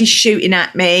grateful, nobody's shooting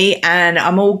at me and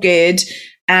I'm all good,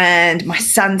 and my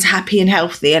son's happy and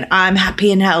healthy and I'm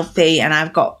happy and healthy, and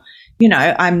I've got,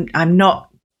 I'm not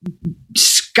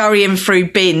scurrying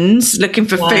through bins looking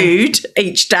for food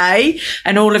each day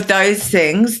and all of those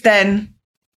things, then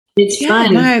it's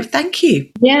fun. No, thank you.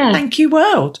 Yeah. Thank you,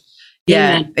 world.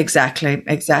 Yeah, exactly.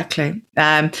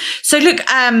 So look,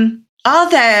 are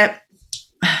there,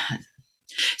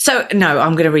 so no,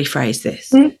 I'm going to rephrase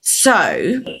this.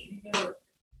 So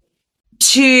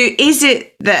is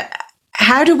it that,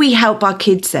 how do we help our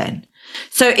kids then?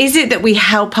 So is it that we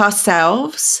help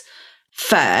ourselves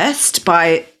first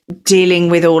by dealing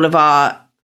with all of our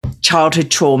childhood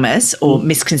traumas or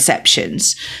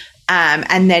misconceptions,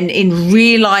 and then in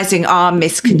realizing our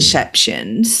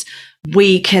misconceptions,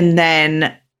 we can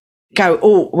then go,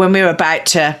 when we're about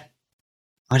to,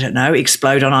 I don't know,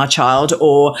 explode on our child,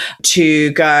 or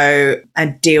to go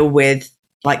and deal with,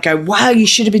 wow, you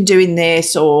should have been doing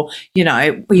this, or,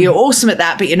 you're awesome at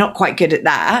that, but you're not quite good at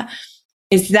that.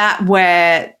 Is that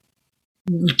where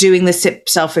doing the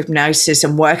self-hypnosis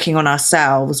and working on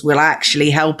ourselves will actually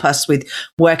help us with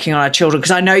working on our children? Because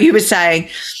I know you were saying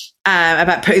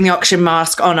about putting the oxygen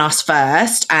mask on us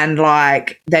first and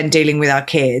then dealing with our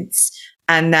kids,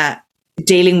 and that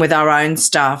dealing with our own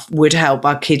stuff would help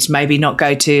our kids maybe not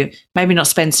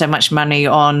spend so much money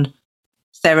on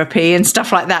therapy and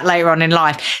stuff like that later on in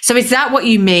life. So is that what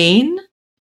you mean?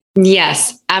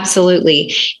 Yes,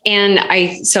 absolutely. And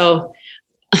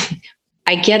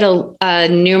I get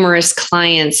numerous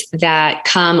clients that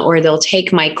come, or they'll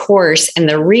take my course. And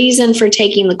the reason for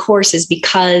taking the course is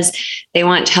because they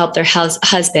want to help their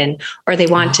husband, or they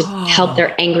want to help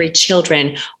their angry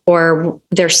children, or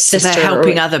their sister. So they're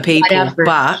helping other people,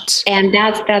 and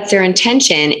that's their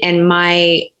intention. And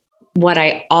what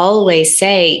I always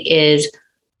say is,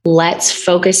 let's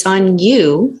focus on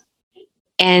you,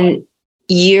 and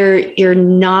you're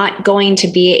not going to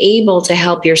be able to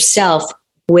help yourself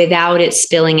without it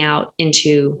spilling out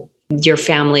into your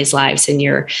family's lives and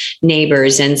your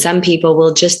neighbors. And some people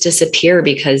will just disappear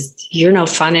because you're no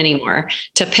fun anymore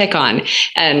to pick on,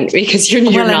 and because you're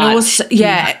not. Also,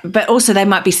 but also they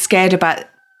might be scared about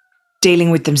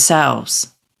dealing with themselves.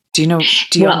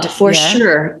 For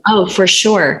sure. Oh, for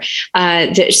sure.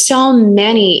 There's so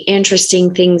many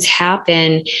interesting things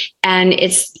happen, and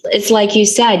it's like you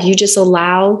said, you just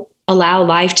allow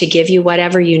life to give you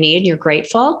whatever you need, and you're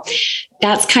grateful.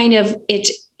 That's kind of it.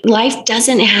 Life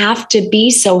doesn't have to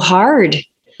be so hard.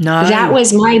 No. That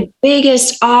was my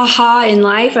biggest aha in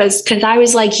life, because I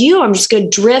was like you. I'm just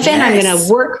driven. Yes. I'm going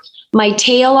to work my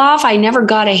tail off. I never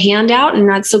got a handout, and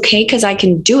that's okay because I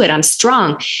can do it. I'm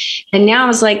strong. And now I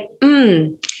was like,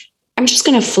 I'm just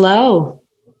going to flow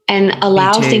and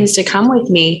allow things to come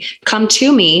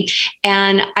to me.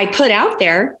 And I put out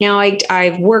there, now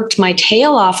I've worked my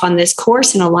tail off on this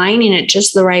course and aligning it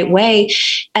just the right way.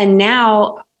 And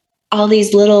now all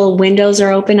these little windows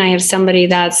are open. I have somebody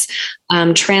that's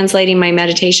translating my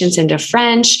meditations into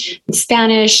French,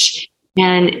 Spanish,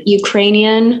 and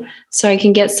Ukrainian, so I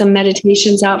can get some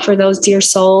meditations out for those dear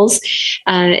souls.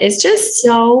 It's just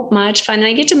so much fun. And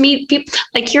I get to meet people,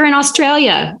 like you're in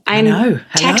Australia. I'm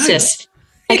Texas.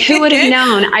 Like, who would have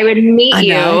known I would meet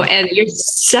you? know. And you're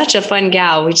such a fun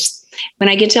gal. When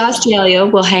I get to Australia,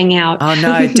 we'll hang out. Oh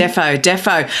no,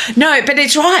 defo. No, but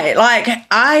it's right. Like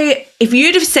if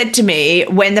you'd have said to me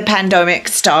when the pandemic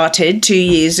started 2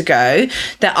 years ago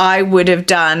that I would have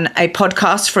done a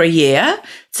podcast for a year,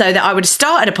 so that I would have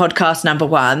started a podcast, number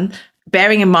one,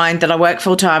 bearing in mind that I work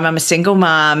full time, I'm a single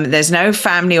mom, there's no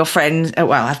family or friends.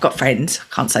 Well, I've got friends.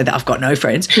 I can't say that I've got no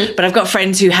friends, but I've got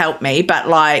friends who help me. But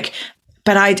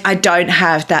I don't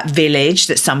have that village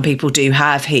that some people do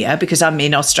have here because I'm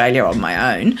in Australia on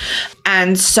my own.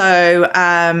 And so,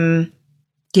 I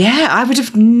would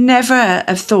have never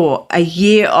have thought a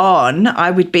year on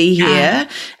I would be here,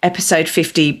 episode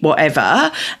 50,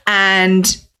 whatever,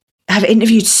 and have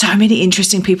interviewed so many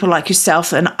interesting people like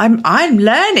yourself, and I'm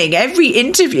learning every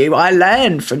interview. I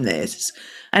learn from this,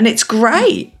 and it's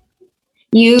great.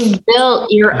 You've built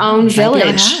your own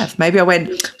village. Maybe I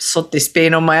went sod this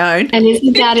being on my own. And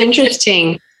isn't that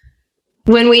interesting?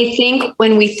 When we think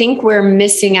we're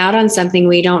missing out on something,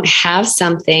 we don't have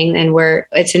something, and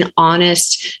it's an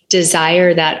honest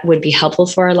desire that would be helpful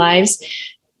for our lives.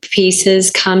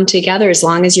 Pieces come together as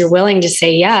long as you're willing to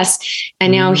say yes.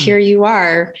 And now here you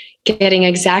are, getting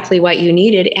exactly what you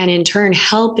needed, and in turn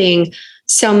helping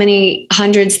so many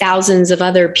hundreds, thousands of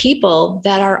other people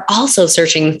that are also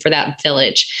searching for that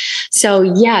village. So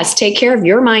yes, take care of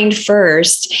your mind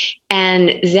first.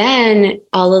 And then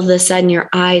all of a sudden your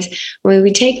eyes, when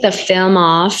we take the film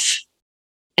off,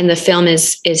 and the film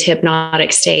is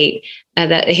hypnotic state,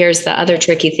 here's the other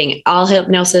tricky thing. All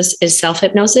hypnosis is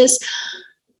self-hypnosis.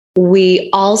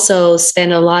 We also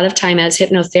spend a lot of time as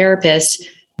hypnotherapists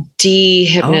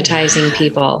dehypnotizing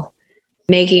people,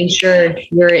 making sure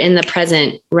you're in the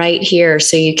present right here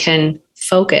so you can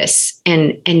focus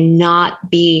and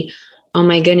not be, oh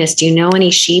my goodness, do you know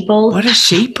any sheeple? What is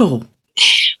sheeple?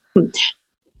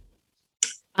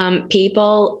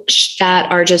 People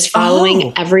that are just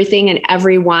following everything and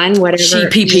everyone, whatever.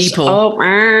 Sheepy people.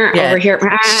 Over here.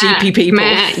 Sheepy people.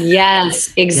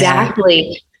 Yes, exactly.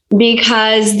 Yeah.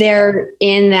 Because they're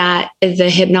in the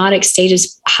hypnotic state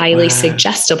is highly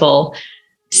suggestible.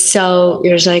 So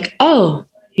you're just like, oh,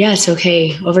 yes,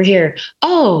 okay, over here.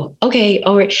 Oh, okay,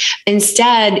 over.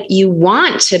 Instead, you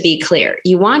want to be clear.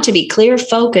 You want to be clear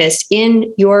focused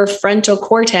in your frontal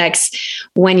cortex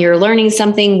when you're learning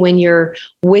something, when you're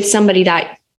with somebody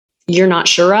that you're not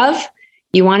sure of.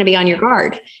 You want to be on your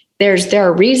guard. There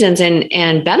are reasons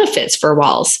and benefits for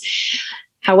walls.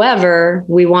 However,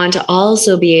 we want to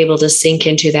also be able to sink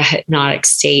into the hypnotic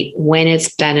state when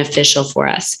it's beneficial for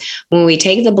us. When we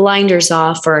take the blinders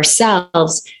off for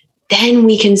ourselves, then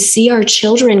we can see our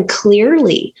children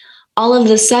clearly. All of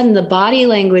a sudden, the body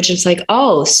language is like,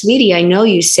 oh, sweetie, I know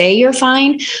you say you're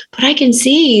fine, but I can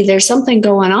see there's something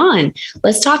going on.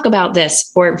 Let's talk about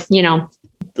this. Or,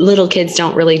 little kids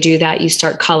don't really do that. You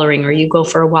start coloring, or you go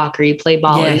for a walk, or you play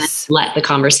ball, and then let the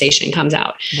conversation comes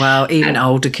out. Well, even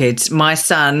older kids. My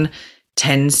son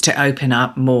tends to open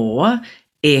up more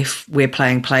if we're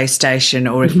playing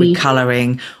PlayStation, or if we're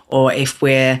coloring, or if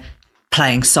we're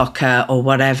playing soccer or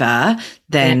whatever,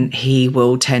 then he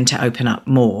will tend to open up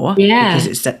more. Yeah.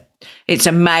 Because it's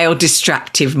a male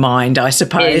distractive mind, I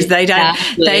suppose.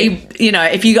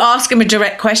 If you ask them a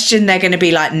direct question, they're going to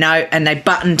be like, no, and they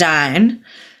button down.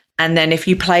 And then if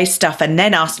you play stuff and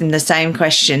then ask them the same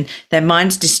question, their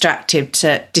mind's distracted.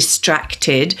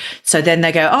 So then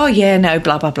they go, oh, yeah, no,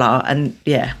 blah, blah, blah. And,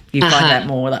 you find out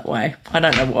more that way. I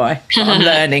don't know why. I'm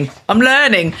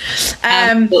learning.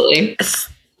 Absolutely.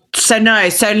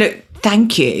 So look,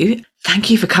 thank you.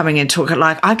 Thank you for coming and talking.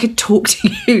 Like, I could talk to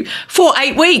you for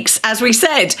 8 weeks, as we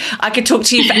said. I could talk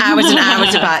to you for hours and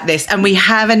hours about this. And we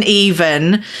haven't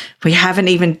even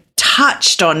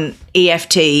touched on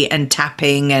EFT and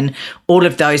tapping and all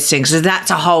of those things. So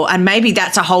that's maybe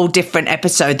that's a whole different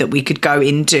episode that we could go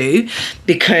into,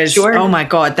 because, oh my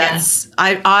God,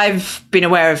 I've been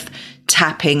aware of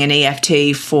tapping and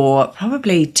EFT for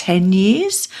probably 10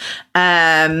 years.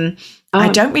 I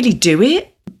don't really do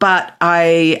it, but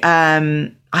I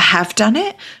have done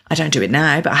it. I don't do it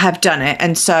now, but I have done it.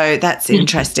 And so that's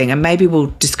interesting. And maybe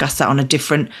we'll discuss that on a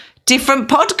different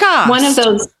podcast. One of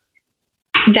those.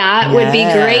 That would be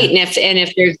great. And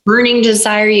if there's burning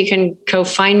desire, you can go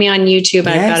find me on YouTube.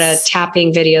 I've got a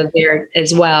tapping video there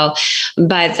as well.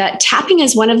 But that tapping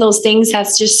is one of those things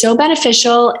that's just so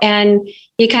beneficial, and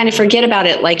you kind of forget about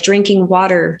it, like drinking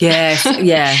water. Yes.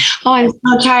 Yeah. Oh, I'm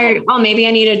so tired. Oh, maybe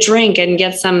I need a drink and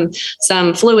get some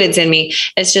fluids in me.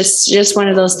 It's just one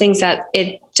of those things that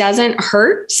it doesn't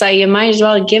hurt. So you might as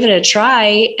well give it a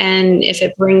try. And if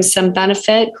it brings some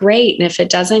benefit, great. And if it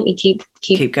doesn't, you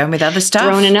keep going with other stuff.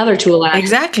 Throwing another tool out.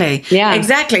 Exactly. Yeah.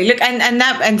 Exactly. Look,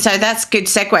 and so that's good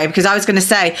segue, because I was going to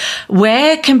say,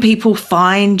 where can people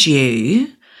find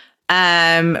you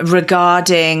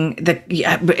regarding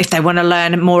if they want to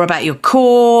learn more about your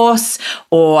course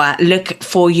or look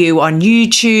for you on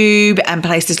YouTube and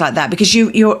places like that, because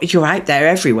you're out there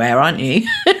everywhere, aren't you?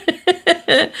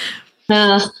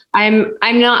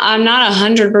 I'm not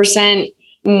 100%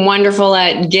 wonderful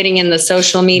at getting in the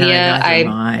social media.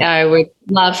 No, I would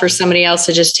love for somebody else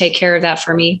to just take care of that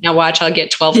for me. Now watch, I'll get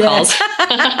 12 calls.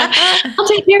 I'll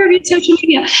take care of your social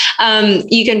media.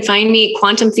 You can find me at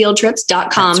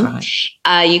quantumfieldtrips.com.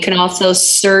 Right. You can also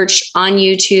search on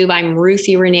YouTube. I'm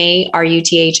Ruthie Renee,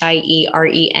 RUTHIERENAE,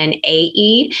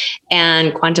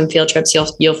 and Quantum Field Trips.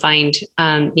 You'll find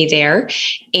me there.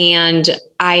 And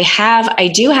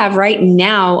I do have right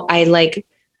now,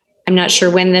 I'm not sure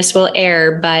when this will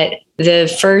air, but the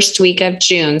first week of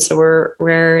June. So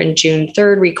we're in June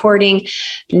 3rd recording.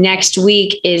 Next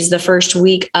week is the first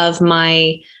week of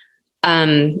my,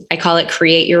 I call it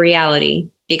Create Your Reality,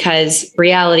 because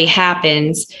reality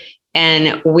happens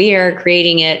and we are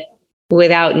creating it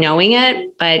without knowing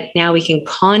it. But now we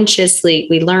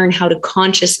learn how to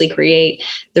consciously create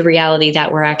the reality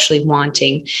that we're actually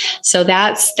wanting. So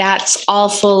that's all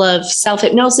full of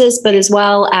self-hypnosis, but as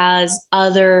well as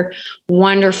other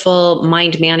wonderful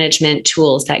mind management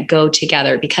tools that go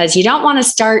together, because you don't want to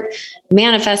start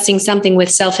manifesting something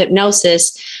with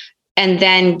self-hypnosis and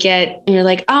then you're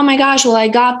like, oh my gosh, well, I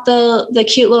got the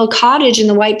cute little cottage and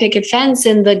the white picket fence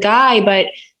and the guy, but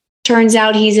turns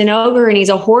out he's an ogre and he's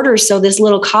a hoarder. So this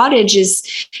little cottage is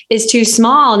too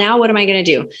small. Now what am I going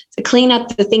to do? So clean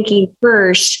up the thinking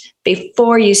first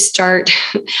before you start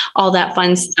all that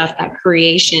fun stuff, that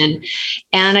creation.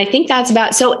 And I think that's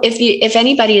about, so if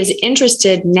anybody is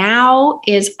interested, now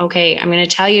is, okay, I'm going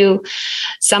to tell you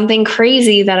something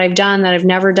crazy that I've done that I've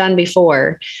never done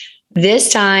before.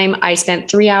 This time I spent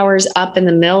 3 hours up in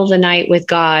the middle of the night with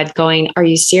God going, are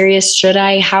you serious? Should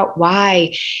I?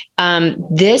 Why?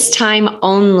 This time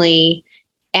only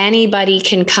anybody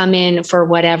can come in for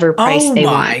whatever price they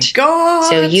want. Oh my God.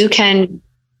 So you can,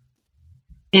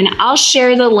 and I'll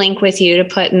share the link with you to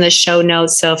put in the show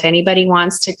notes. So if anybody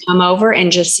wants to come over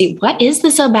and just see what is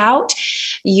this about,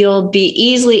 you'll be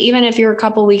easily, even if you're a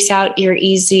couple weeks out, you're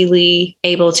easily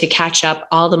able to catch up.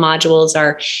 All the modules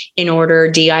are in order,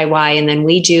 DIY, and then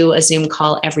we do a Zoom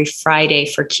call every Friday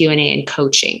for Q&A and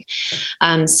coaching.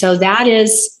 So that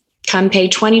is, come pay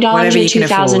 $20 or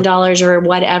 $2,000 or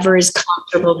whatever is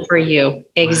comfortable for you.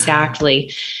 Exactly.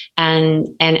 Wow.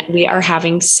 And we are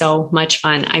having so much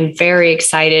fun. I'm very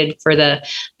excited for the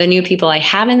new people I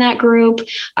have in that group.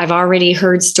 I've already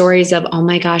heard stories of, oh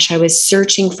my gosh, I was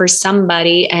searching for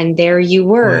somebody and there you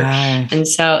were. Wow. And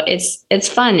so it's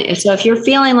fun. So if you're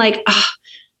feeling like,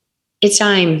 it's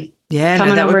time. Yeah,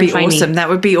 no, that would be awesome. That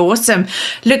would be awesome.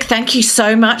 Look, thank you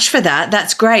so much for that.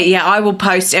 That's great. Yeah, I will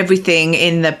post everything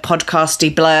in the podcasty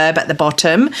blurb at the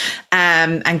bottom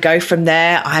and go from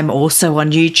there. I'm also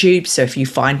on YouTube. So if you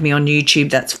find me on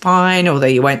YouTube, that's fine, although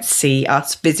you won't see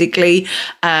us physically,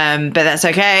 but that's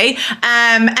okay.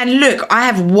 And look, I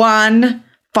have one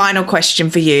final question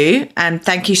for you. And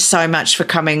thank you so much for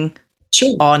coming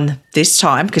on this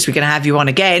time, because we're going to have you on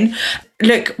again.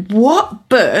 Look, what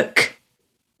book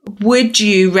would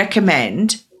you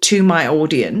recommend to my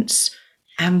audience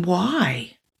and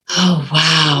why? Oh,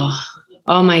 wow.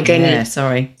 Oh my goodness. Yeah,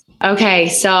 sorry. Okay.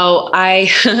 So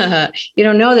you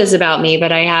don't know this about me,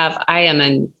 but I am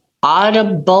an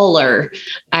audibler.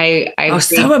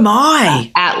 So am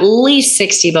I. At least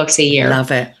 60 books a year.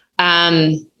 Love it.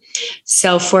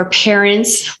 So for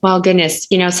parents, well, goodness,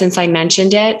 since I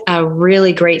mentioned it, a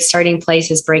really great starting place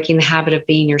is Breaking the Habit of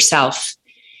Being Yourself.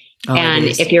 Oh, and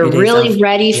if you're really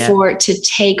ready for it to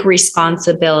take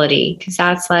responsibility, because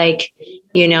that's like,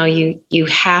 you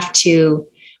have to,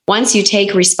 once you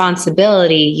take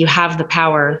responsibility, you have the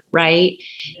power, right?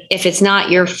 If it's not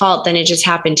your fault, then it just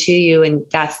happened to you and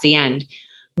that's the end.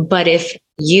 But if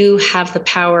you have the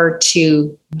power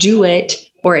to do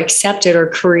it or accept it or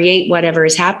create whatever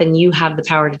has happened, you have the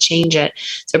power to change it.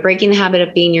 So Breaking the Habit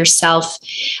of Being Yourself.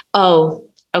 Oh,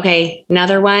 okay.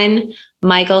 Another one,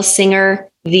 Michael Singer,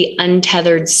 The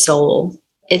Untethered Soul.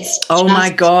 It's my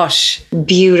gosh,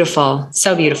 beautiful.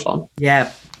 So beautiful.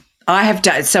 Yeah. Well,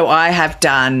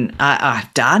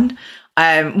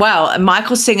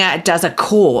 Michael Singer does a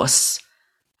course,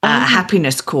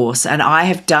 happiness course, and I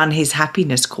have done his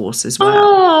happiness course as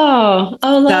well.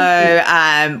 Lovely.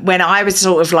 So when I was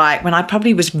when I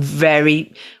probably was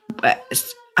very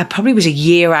I probably was a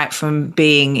year out from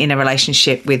being in a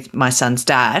relationship with my son's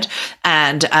dad.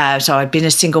 And so I'd been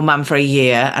a single mum for a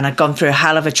year, and I'd gone through a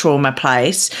hell of a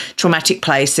traumatic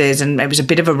places. And it was a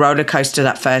bit of a roller coaster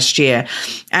that first year.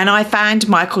 And I found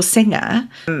Michael Singer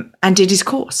and did his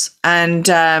course. And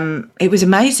it was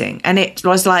amazing. And it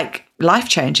was like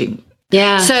life-changing.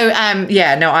 Yeah. So,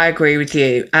 I agree with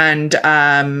you. And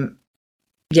and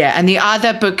the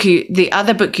other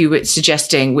book you were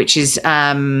suggesting, which is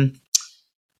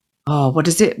what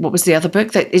is it? What was the other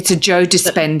book? That it's a Joe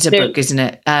Dispenza book, isn't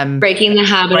it? Breaking the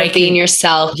Habit of Being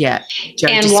Yourself. Yeah. Joe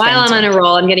Dispenza. While I'm on a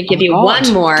roll, I'm going to give you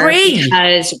one more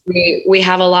because we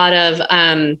have a lot of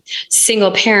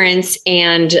single parents,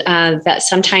 and that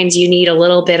sometimes you need a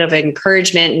little bit of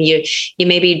encouragement, and you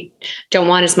maybe don't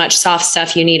want as much soft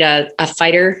stuff. You need a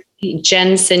fighter.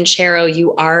 Jen Sincero,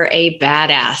 you are a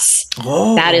badass.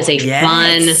 Oh, that is a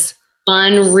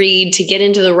fun read to get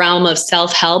into the realm of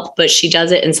self-help, but she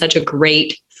does it in such a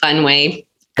great, fun way.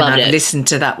 Loved it. I've listened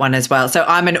to that one as well. So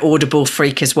I'm an Audible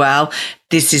freak as well.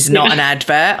 This is not an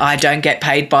advert. I don't get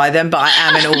paid by them, but I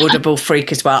am an Audible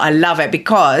freak as well. I love it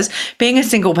because being a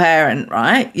single parent,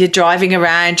 right? You're driving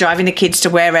around, driving the kids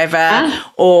to wherever,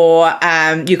 or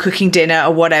you're cooking dinner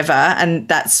or whatever. And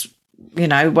that's,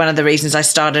 one of the reasons I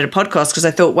started a podcast, because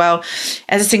I thought, well,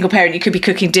 as a single parent, you could be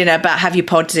cooking dinner, but have your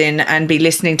pods in and be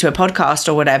listening to a podcast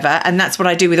or whatever. And that's what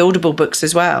I do with Audible books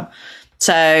as well.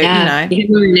 So, you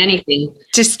can learn anything.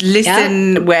 Just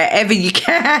listen wherever you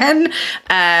can.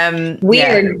 We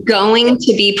are going to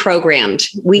be programmed.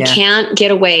 We can't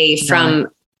get away from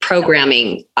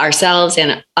programming ourselves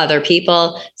and other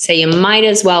people. So you might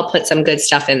as well put some good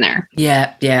stuff in there.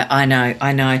 Yeah, I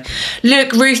know.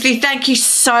 Look, Ruthie, thank you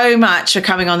so much for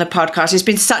coming on the podcast. It's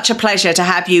been such a pleasure to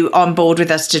have you on board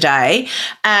with us today.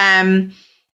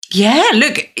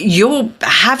 Look, you'll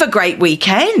have a great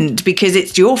weekend because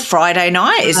it's your Friday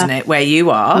night, isn't it, where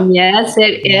you are? Yes,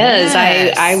 it is.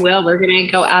 I will. We're going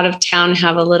to go out of town,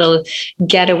 have a little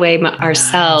getaway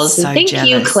ourselves. So and thank jealous.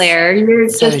 you, Claire.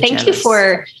 Thank you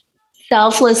for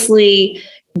selflessly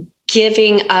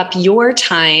giving up your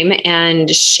time and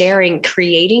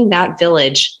creating that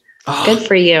village. Good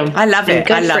for you. I love it.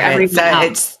 Good for everyone So else.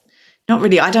 it's not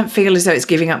really, I don't feel as though it's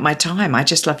giving up my time. I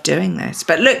just love doing this.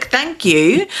 But look, thank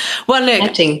you. Well,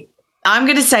 look, I'm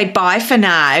going to say bye for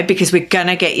now because we're going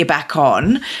to get you back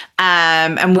on.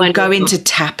 And we'll go into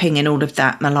tapping and all of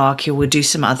that malarkey. We'll do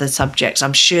some other subjects.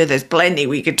 I'm sure there's plenty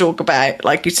we could talk about,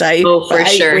 like you say. Oh, for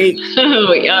sure.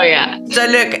 Oh, yeah. So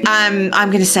look, I'm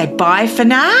going to say bye for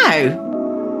now.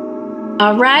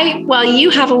 All right. Well,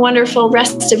 you have a wonderful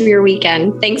rest of your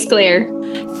weekend. Thanks, Claire.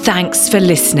 Thanks for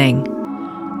listening.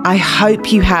 I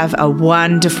hope you have a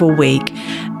wonderful week,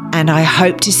 and I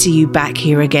hope to see you back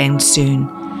here again soon.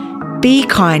 Be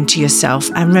kind to yourself,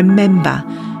 and remember,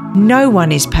 no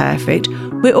one is perfect.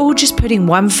 We're all just putting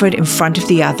one foot in front of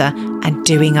the other and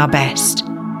doing our best.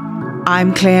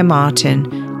 I'm Claire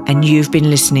Martin, and you've been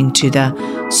listening to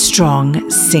the Strong,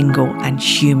 Single and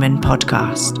Human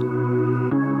podcast.